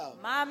 Whose mouth?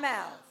 My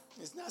mouth.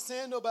 It's not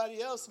saying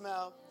nobody else's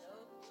mouth.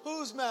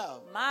 Whose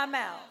mouth? My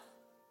mouth.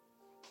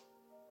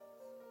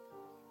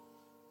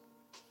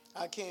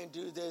 I can't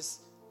do this.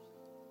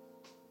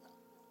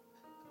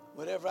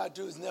 Whatever I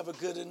do is never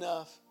good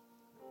enough.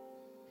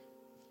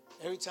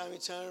 Every time you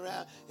turn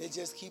around, it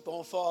just keep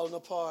on falling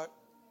apart.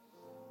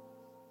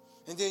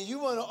 And then you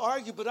want to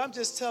argue, but I'm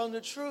just telling the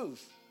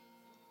truth.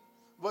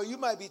 Well, you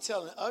might be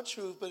telling a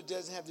truth, but it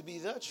doesn't have to be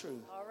the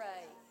truth. All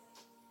right.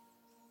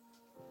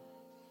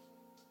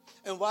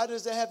 And why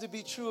does that have to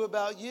be true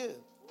about you?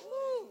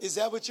 Woo. Is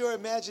that what your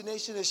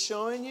imagination is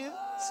showing you?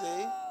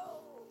 See?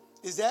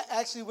 Is that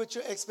actually what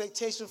your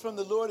expectation from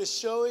the Lord is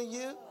showing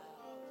you?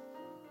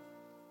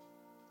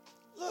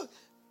 Look,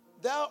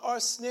 thou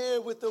art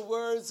snared with the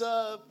words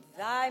of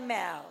Thy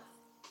mouth.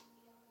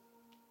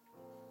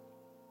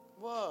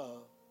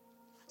 Whoa.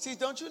 See,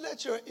 don't you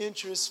let your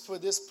interest for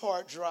this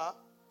part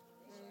drop.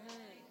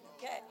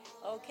 Okay.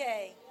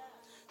 Okay.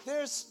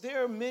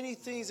 There are many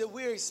things that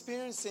we're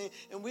experiencing,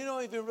 and we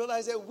don't even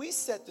realize that we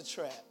set the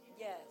trap.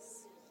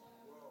 Yes.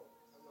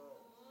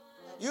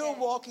 You're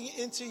walking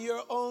into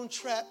your own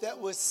trap that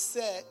was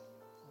set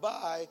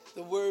by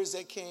the words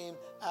that came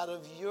out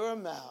of your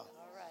mouth.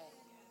 All right.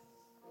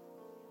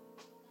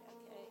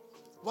 Okay.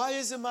 Why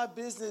isn't my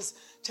business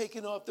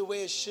taking off the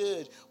way it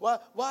should?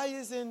 Why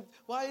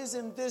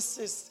isn't this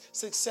as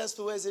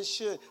successful as it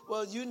should?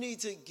 Well, you need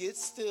to get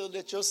still,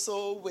 let your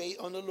soul wait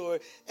on the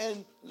Lord,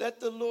 and let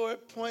the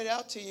Lord point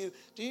out to you.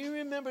 Do you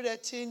remember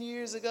that 10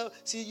 years ago?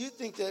 See, you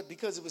think that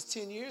because it was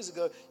 10 years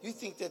ago, you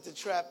think that the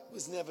trap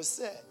was never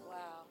set. Wow.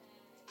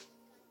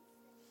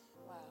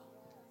 Wow.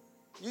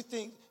 You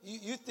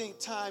think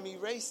time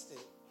erased it.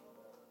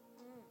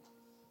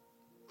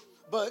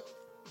 But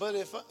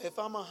if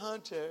I'm a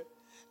hunter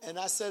and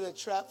I set a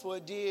trap for a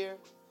deer,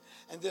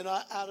 and then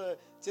out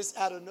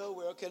of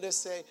nowhere, okay, let's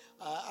say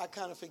I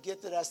kind of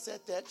forget that I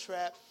set that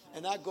trap,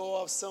 and I go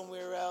off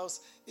somewhere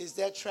else, is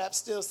that trap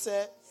still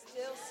set?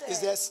 Still set. Is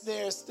that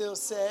snare still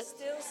set?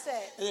 Still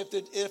set. And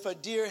if a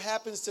deer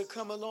happens to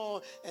come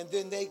along, and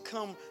then they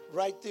come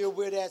right there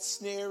where that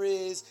snare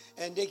is,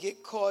 and they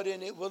get caught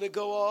in it, will it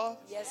go off?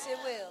 Yes, it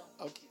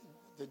will. Okay,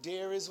 the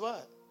deer is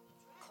what?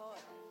 Caught.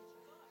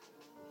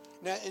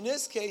 Now, in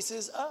this case,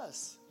 it's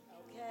us.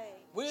 Okay.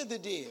 We're the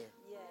deer.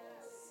 Yes.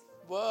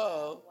 Whoa.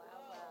 Wow.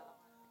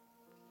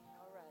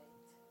 All right.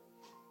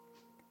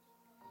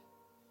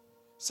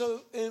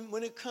 So, and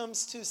when it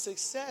comes to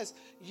success,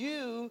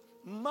 you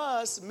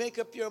must make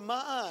up your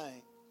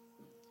mind.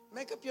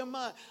 Make up your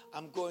mind.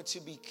 I'm going to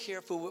be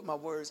careful with my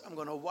words. I'm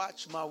going to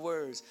watch my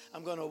words.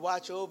 I'm going to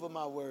watch over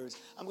my words.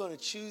 I'm going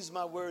to choose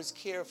my words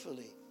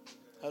carefully.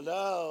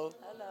 Hello?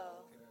 Hello.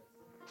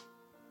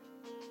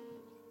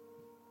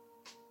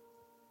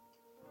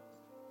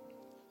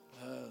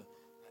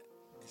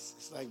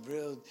 It's like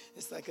real,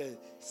 it's like I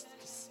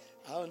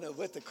don't know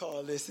what to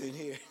call this in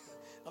here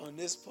on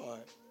this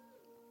part.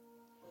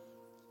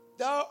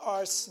 Thou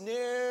art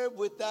snared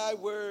with thy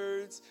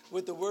words,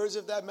 with the words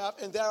of thy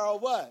mouth, and thou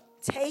art what?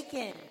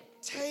 Taken.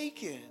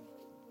 Taken.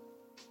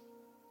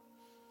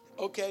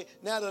 Okay,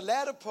 now the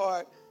latter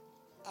part,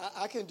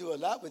 I can do a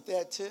lot with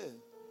that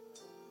too.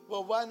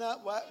 Well, why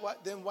not?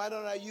 Then why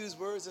don't I use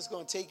words that's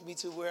going to take me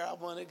to where I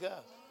want to go?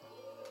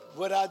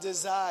 What I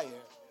desire.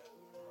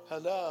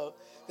 Hello?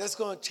 That's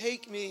going to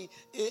take me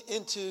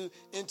into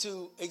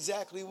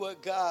exactly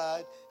what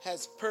God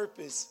has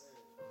purpose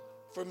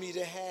for me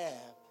to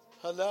have.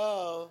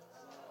 Hello?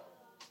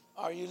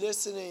 Are you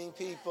listening,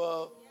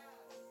 people?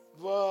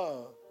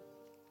 Whoa.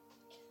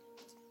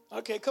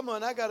 Okay, come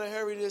on. I got to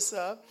hurry this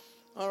up.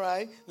 All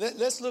right.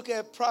 Let's look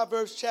at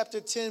Proverbs chapter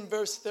 10,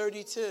 verse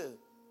 32.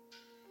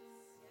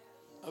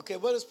 Okay,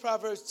 what does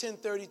Proverbs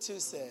 10:32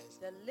 say?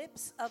 The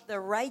lips of the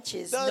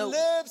righteous The know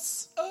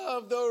lips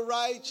of the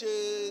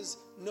righteous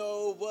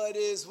know what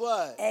is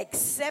what?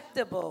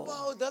 acceptable.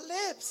 Whoa, the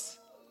lips.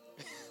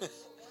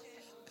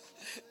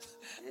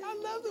 I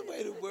love the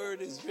way the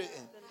word is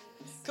written.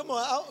 Come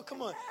on,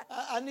 come on.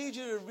 I need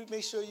you to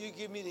make sure you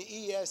give me the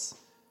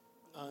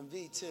On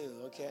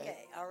V2, okay.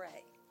 Okay, all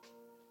right.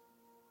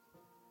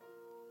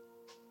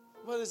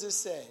 What does it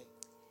say?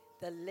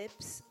 The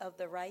lips of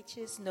the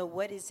righteous know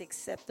what is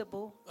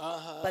acceptable,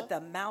 Uh-huh. but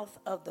the mouth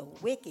of the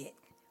wicked,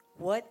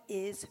 what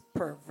is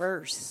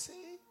perverse.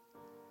 See?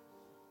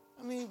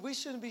 I mean, we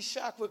shouldn't be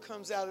shocked what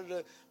comes out of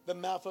the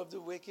mouth of the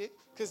wicked,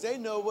 because they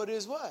know what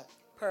is what?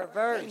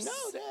 Perverse.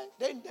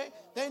 They know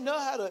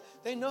that.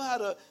 They know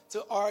how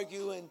to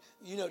argue and,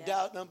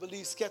 doubt and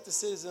unbelief,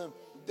 skepticism.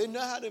 They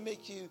know how to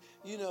make you,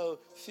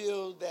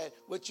 feel that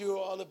what you're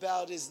all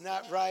about is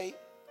not right.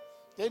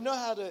 They know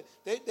how to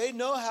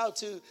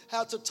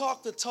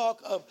talk the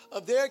talk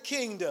of their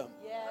kingdom.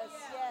 Yes,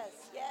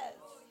 yes, yes.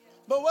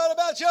 But what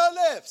about your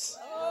lips?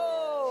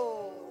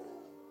 Oh.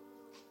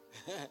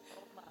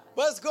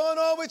 What's going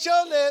on with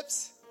your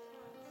lips?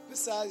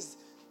 Besides,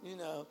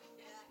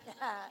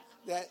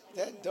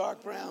 that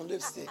dark brown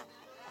lipstick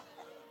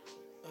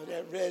or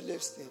that red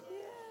lipstick.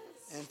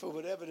 Yes. And for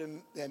whatever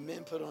that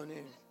men put on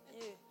there.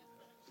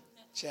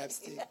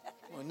 Chapstick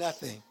or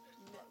nothing.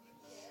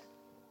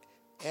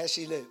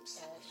 Ashy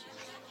lips.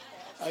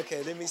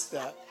 Okay, let me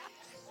stop.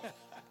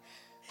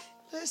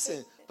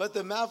 Listen, but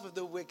the mouth of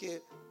the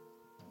wicked,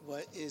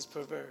 what is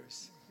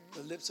perverse?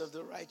 The lips of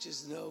the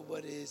righteous know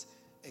what is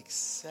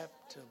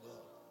acceptable.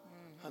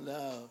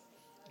 Hello.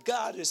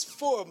 God is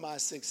for my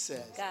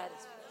success.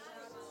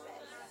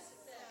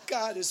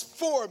 God is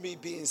for me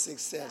being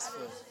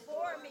successful.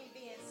 For me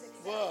being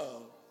successful.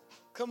 Whoa.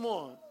 Come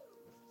on.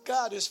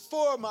 God is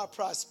for my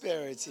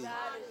prosperity.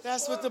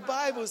 That's what the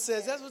Bible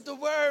says. That's what the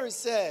Word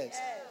says.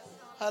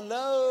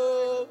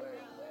 Hello.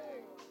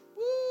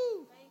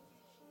 Woo.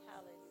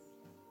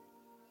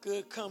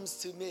 Good comes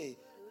to me.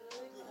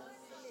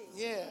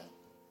 Yeah.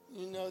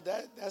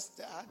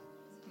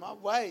 My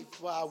wife,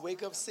 I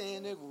wake up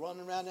saying it,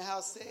 running around the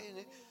house saying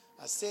it.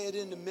 I say it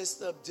in the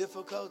midst of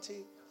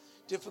difficulty.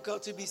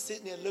 Difficulty be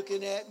sitting there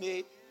looking at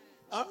me.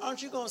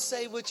 Aren't you going to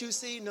say what you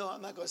see? No,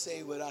 I'm not going to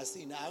say what I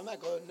see now. I'm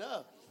not going to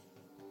know.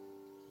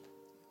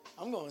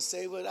 I'm going to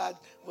say what I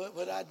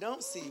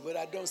don't see, what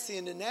I don't see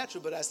in the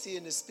natural, but I see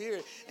in the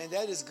spirit. And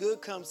that is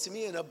good comes to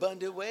me in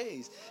abundant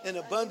ways. In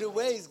abundant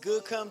ways,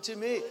 good come to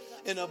me.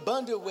 In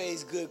abundant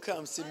ways, good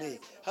comes to me.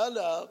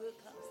 Hello.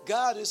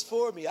 God is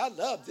for me. I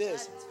love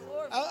this.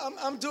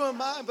 I'm doing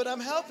mine, but I'm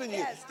helping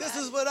you. This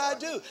is what I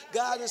do.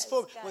 God is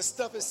for me. When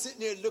stuff is sitting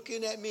there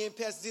looking at me and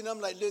Pastor Dean,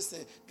 I'm like,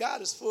 listen,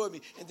 God is for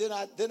me. And then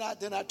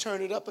I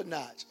turn it up a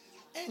notch.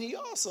 And he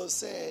also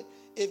said,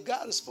 if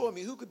God is for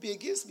me, who could be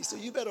against me? So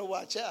you better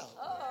watch out.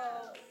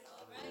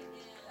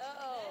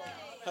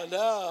 Hello.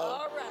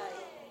 All right.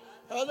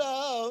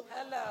 Hello.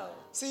 Hello.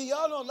 See,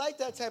 y'all don't like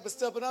that type of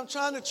stuff, but I'm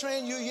trying to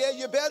train you. Yeah,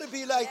 you better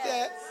be like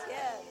that.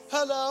 Yes.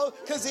 Hello.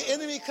 Because the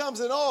enemy comes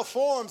in all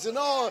forms and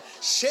all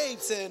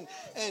shapes and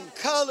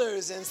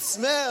colors and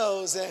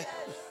smells and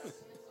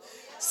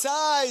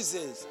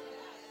sizes.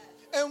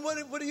 And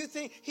what do you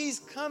think? He's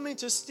coming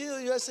to steal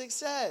your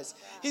success.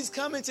 He's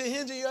coming to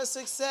hinder your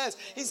success.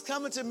 He's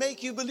coming to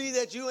make you believe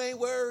that you ain't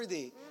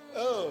worthy.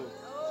 Oh.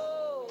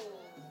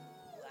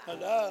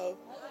 Hello.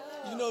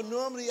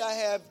 Normally I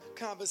have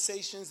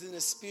conversations in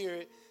the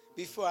spirit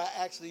before I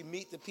actually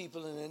meet the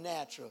people in the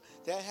natural.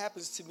 That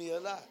happens to me a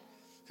lot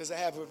because I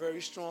have a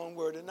very strong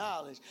word of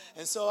knowledge.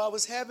 And so I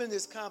was having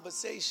this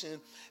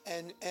conversation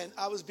and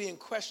I was being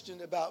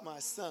questioned about my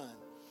son.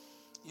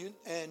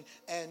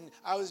 And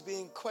I was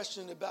being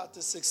questioned about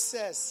the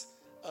success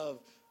of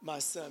my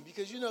son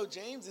because,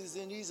 James is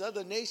in these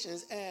other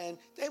nations and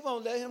they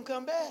won't let him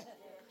come back.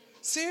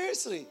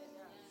 Seriously.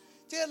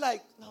 They're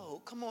like,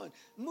 no, come on,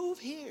 move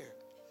here.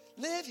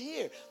 Live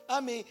here.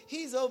 I mean,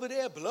 he's over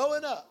there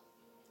blowing up.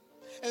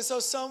 And so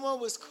someone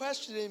was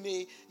questioning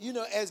me,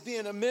 as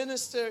being a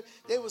minister,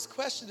 they was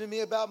questioning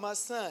me about my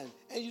son.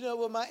 And you know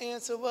what my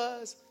answer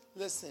was?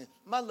 Listen,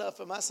 my love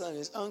for my son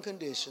is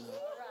unconditional.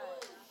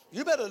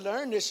 You better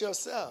learn this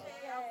yourself.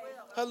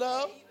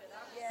 Hello?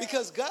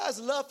 Because God's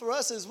love for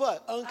us is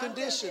what?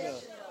 Unconditional.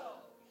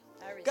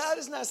 God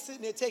is not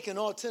sitting there taking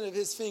all 10 of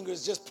his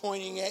fingers just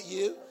pointing at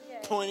you,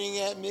 pointing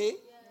at me.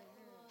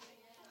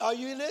 Are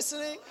you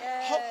listening?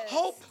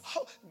 Hope.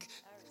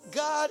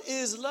 God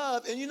is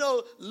love. And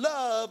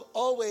love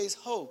always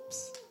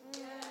hopes.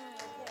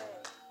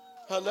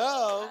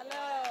 Hello?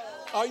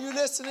 Are you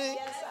listening?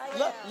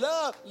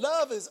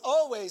 Love is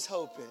always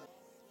hoping.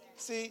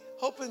 See,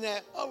 hoping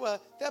that,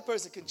 that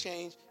person can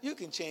change. You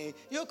can change.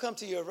 You'll come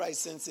to your right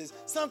senses.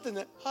 Something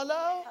that,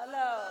 hello?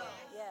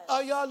 Yes.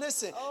 Are y'all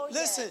listening?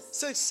 Listen, yes.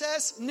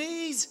 Success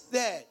needs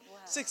that. Wow.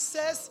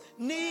 Success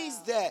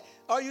needs that.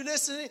 Are you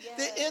listening?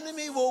 Yes. The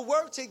enemy will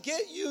work to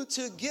get you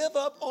to give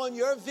up on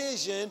your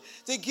vision,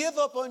 to give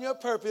up on your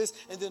purpose,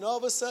 and then all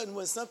of a sudden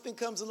when something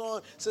comes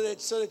along so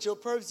that your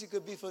purpose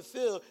could be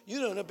fulfilled,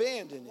 you don't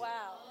abandon it. Wow.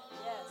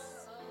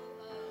 Yes.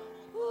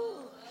 Woo.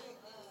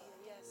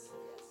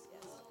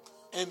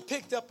 And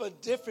picked up a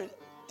different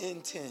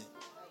intent.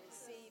 I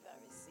receive.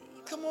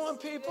 Come on,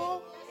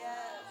 people. Yes.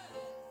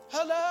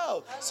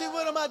 Hello. See,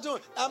 what am I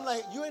doing? I'm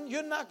like, you're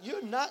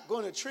not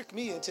going to trick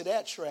me into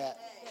that trap.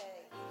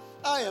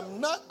 I am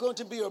not going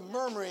to be a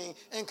murmuring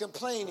and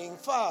complaining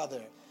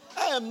father.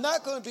 I am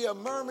not going to be a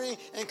murmuring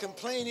and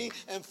complaining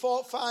and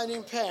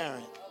fault-finding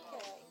parent.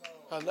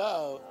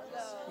 Hello?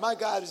 My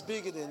God is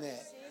bigger than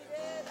that.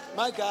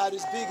 My God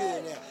is bigger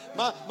than that.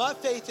 My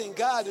faith in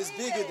God is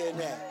bigger than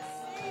that.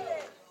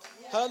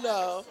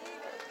 Hello?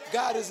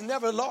 God has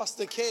never lost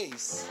a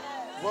case.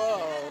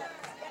 Whoa.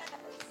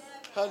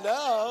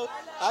 Hello?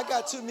 I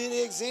got too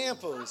many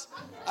examples.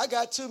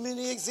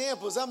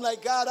 I'm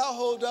like, God, I'll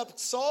hold up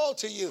Saul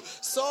to you.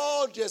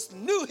 Saul just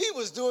knew he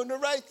was doing the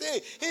right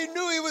thing. He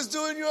knew he was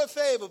doing you a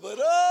favor. But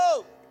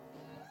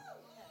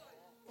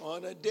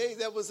on a day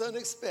that was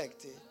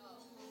unexpected,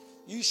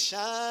 you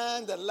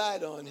shined the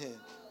light on him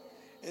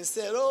and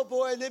said, oh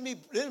boy, let me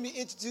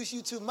introduce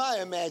you to my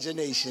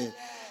imagination.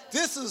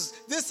 This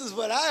is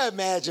what I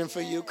imagine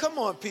for you. Come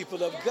on,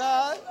 people of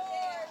God.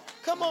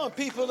 Come on,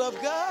 people of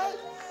God.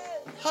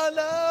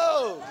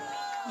 Hello.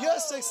 Your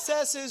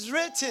success is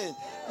written.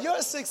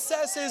 Your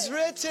success is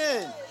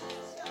written.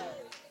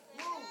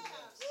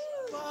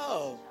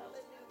 Wow.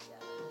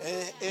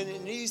 And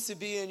it needs to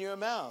be in your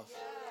mouth.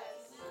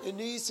 It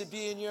needs to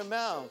be in your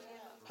mouth.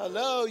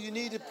 Hello, you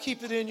need to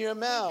keep it in your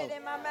mouth. Keep it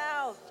in my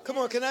mouth. Come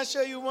on, can I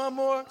show you one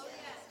more?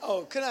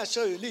 Oh, can I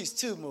show you at least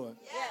two more?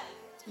 Yes.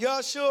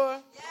 Y'all sure?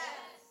 Yes.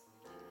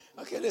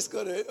 Okay, let's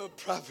go to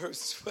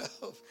Proverbs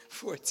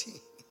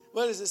 12:14.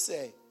 What does it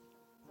say?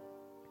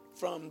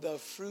 From the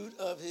fruit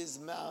of his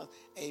mouth,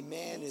 a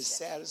man is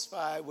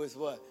satisfied with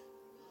what?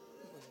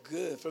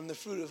 Good. From the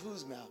fruit of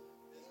whose mouth?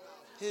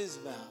 His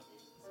mouth. Okay.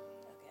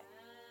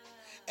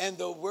 And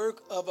the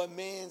work of a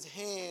man's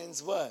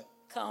hands, what?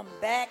 Come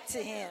back to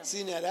him.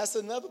 See, now that's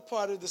another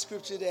part of the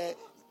scripture that,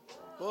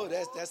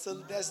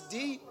 that's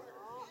deep.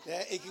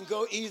 That it can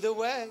go either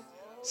way.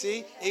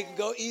 See, it can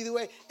go either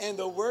way. And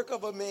the work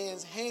of a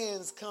man's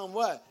hands come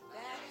what?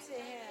 Back to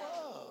him.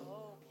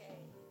 Oh. Okay.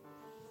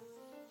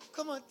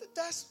 Come on,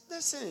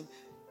 listen.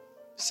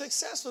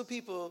 Successful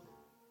people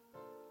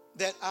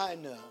that I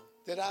know,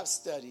 that I've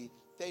studied,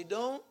 they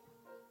don't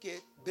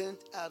get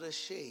bent out of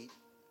shape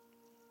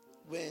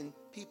when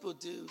people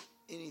do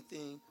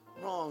anything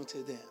wrong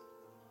to them.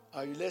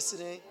 Are you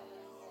listening?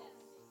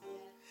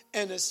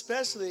 And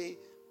especially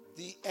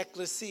the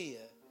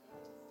ecclesia.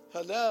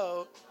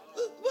 Hello?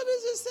 What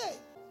does it say?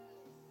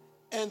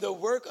 And the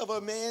work of a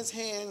man's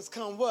hands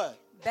come what?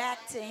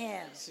 Back to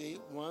him. See,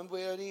 one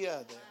way or the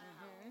other.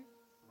 Mm-hmm.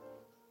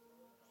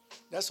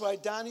 That's why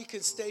Donnie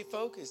can stay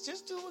focused.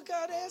 Just do what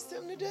God asked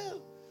him to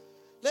do.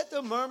 Let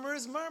the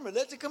murmurers murmur.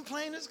 Let the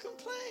complainers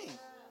complain.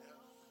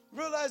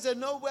 Realize that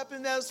no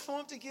weapon that is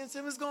formed against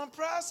him is going to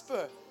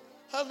prosper.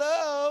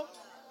 Hello?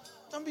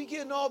 Don't be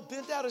getting all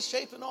bent out of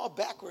shape and all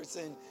backwards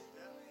and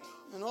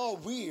all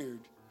weird.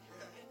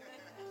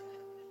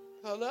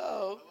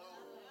 Hello?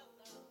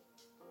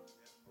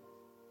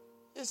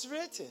 It's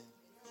written.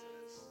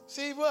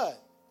 See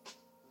what?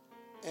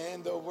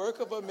 And the work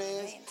of a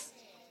man's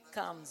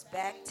comes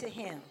back to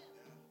him.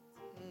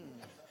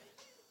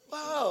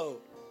 Wow.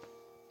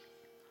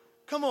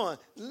 Come on.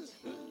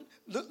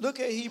 Look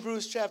at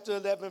Hebrews chapter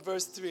 11,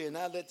 verse 3, and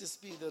I'll let this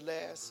be the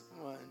last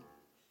one.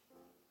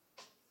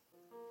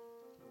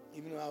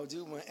 Even though I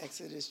do want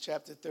Exodus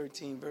chapter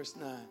 13, verse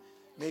 9.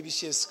 Maybe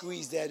she'll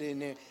squeeze that in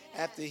there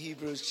after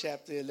Hebrews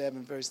chapter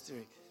 11, verse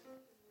 3.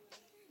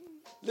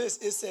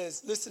 Listen, it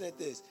says, listen at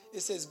this.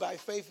 It says, by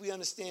faith we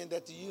understand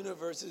that the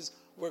universes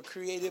were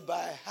created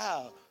by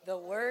how? The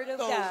Word of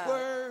God. God. The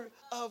Word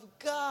of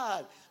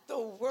God. The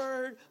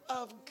Word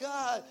of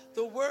God.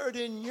 The Word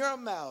in your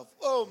mouth.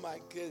 Oh, my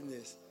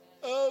goodness.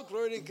 Oh,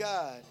 glory to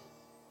God.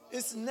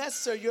 It's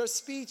necessary. Your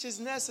speech is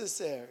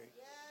necessary.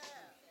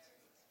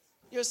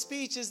 Your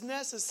speech is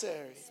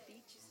necessary.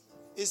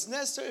 It's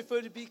necessary for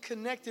it to be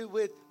connected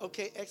with,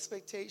 okay,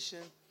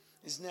 expectation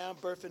is now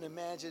birthing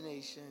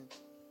imagination.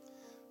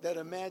 That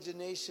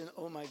imagination,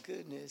 oh my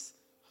goodness,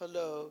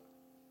 hello,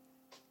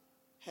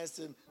 has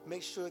to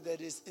make sure that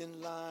it's in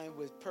line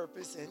with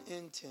purpose and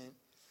intent.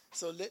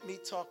 So let me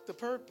talk the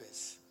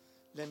purpose.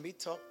 Let me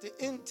talk the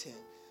intent.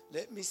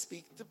 Let me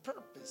speak the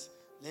purpose.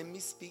 Let me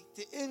speak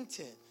the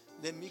intent.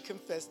 Let me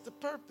confess the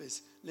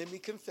purpose. Let me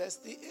confess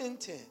the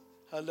intent.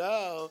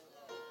 Hello?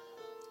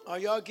 Are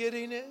y'all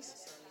getting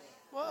this?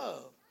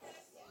 Whoa.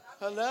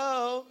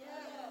 Hello?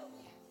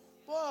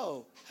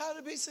 Whoa. How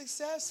to be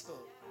successful.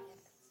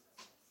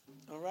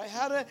 All right?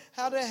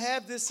 How to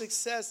have this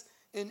success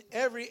in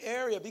every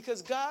area,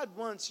 because God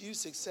wants you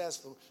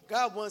successful.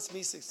 God wants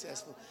me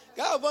successful.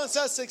 God wants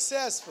us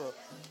successful.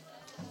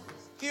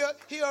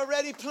 He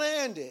already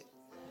planned it.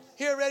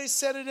 He already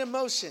set it in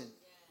motion.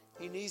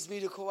 He needs me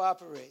to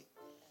cooperate.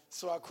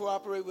 So I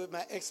cooperate with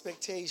my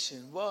expectation.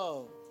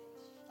 Whoa.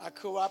 I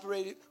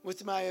cooperate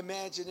with my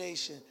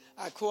imagination.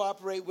 I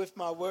cooperate with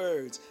my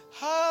words.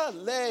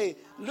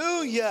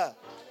 Hallelujah.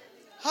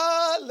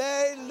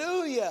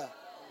 Hallelujah.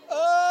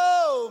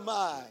 Oh,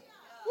 my.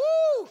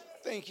 Woo.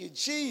 Thank you,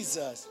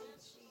 Jesus.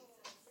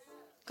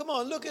 Come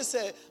on, look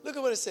at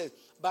what it says.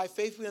 By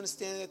faith we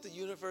understand that the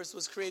universe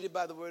was created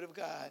by the word of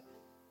God,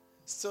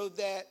 so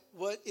that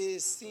what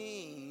is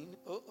seen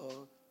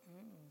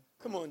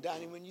Come on,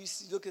 Donnie, when you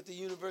look at the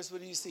universe,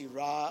 what do you see?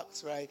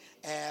 Rocks, right?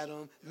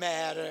 Atom,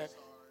 matter.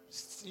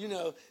 You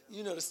know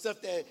the stuff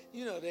that,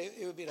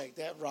 it would be like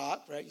that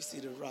rock, right? You see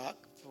the rock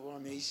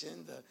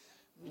formation, the,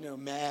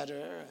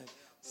 matter,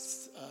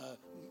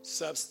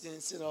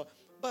 substance, and all.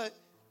 But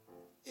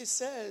it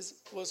says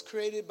was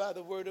created by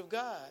the word of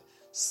God,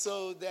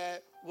 so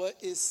that what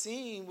is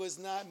seen was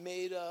not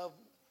made of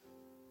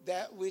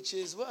that which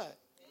is what?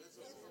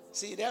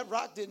 See, that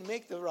rock didn't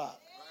make the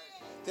rock.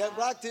 That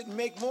rock didn't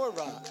make more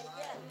rock.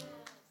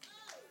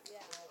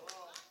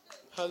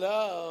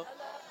 Hello?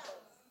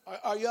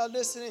 Are y'all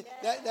listening?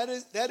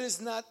 That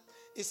is not,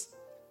 it's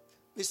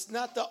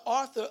not the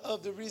author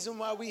of the reason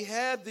why we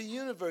have the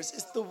universe.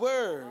 It's the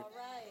word.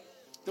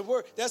 The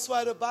word. That's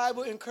why the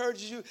Bible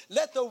encourages you,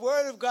 let the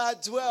word of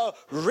God dwell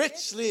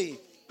richly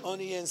on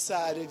the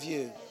inside of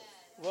you.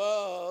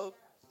 Whoa.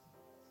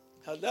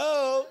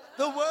 Hello?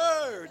 The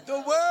word.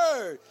 The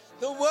word.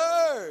 The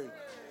word.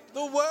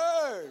 The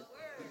word.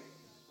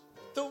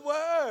 The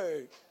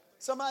word.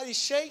 Somebody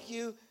shake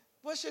you,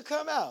 what should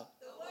come out?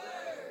 The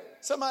word.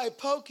 Somebody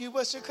poke you,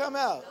 what should come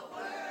out? The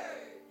word.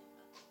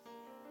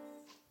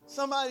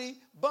 Somebody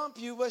bump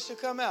you, what should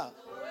come out?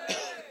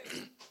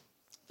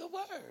 The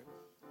word.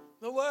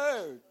 The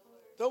word.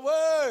 The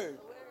word.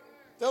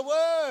 The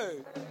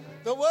word.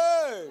 The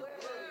word.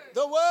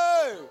 The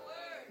word.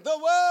 The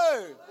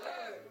word.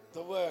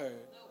 The word.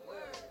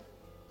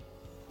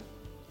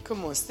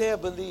 Come on, stay a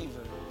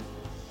believer.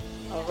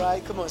 All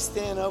right, come on,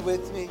 stand up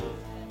with me.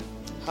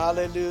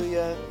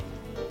 Hallelujah.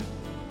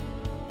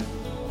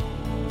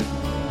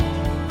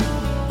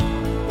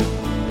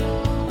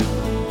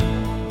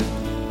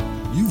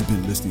 You've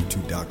been listening to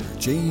Dr.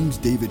 James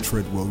David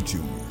Treadwell Jr.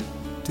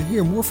 To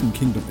hear more from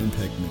Kingdom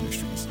Impact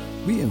Ministries,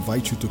 we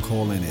invite you to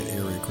call in at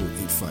area code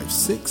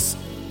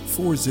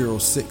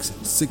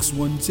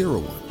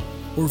 856-406-6101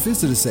 or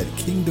visit us at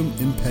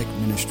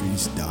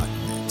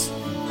kingdomimpactministries.net.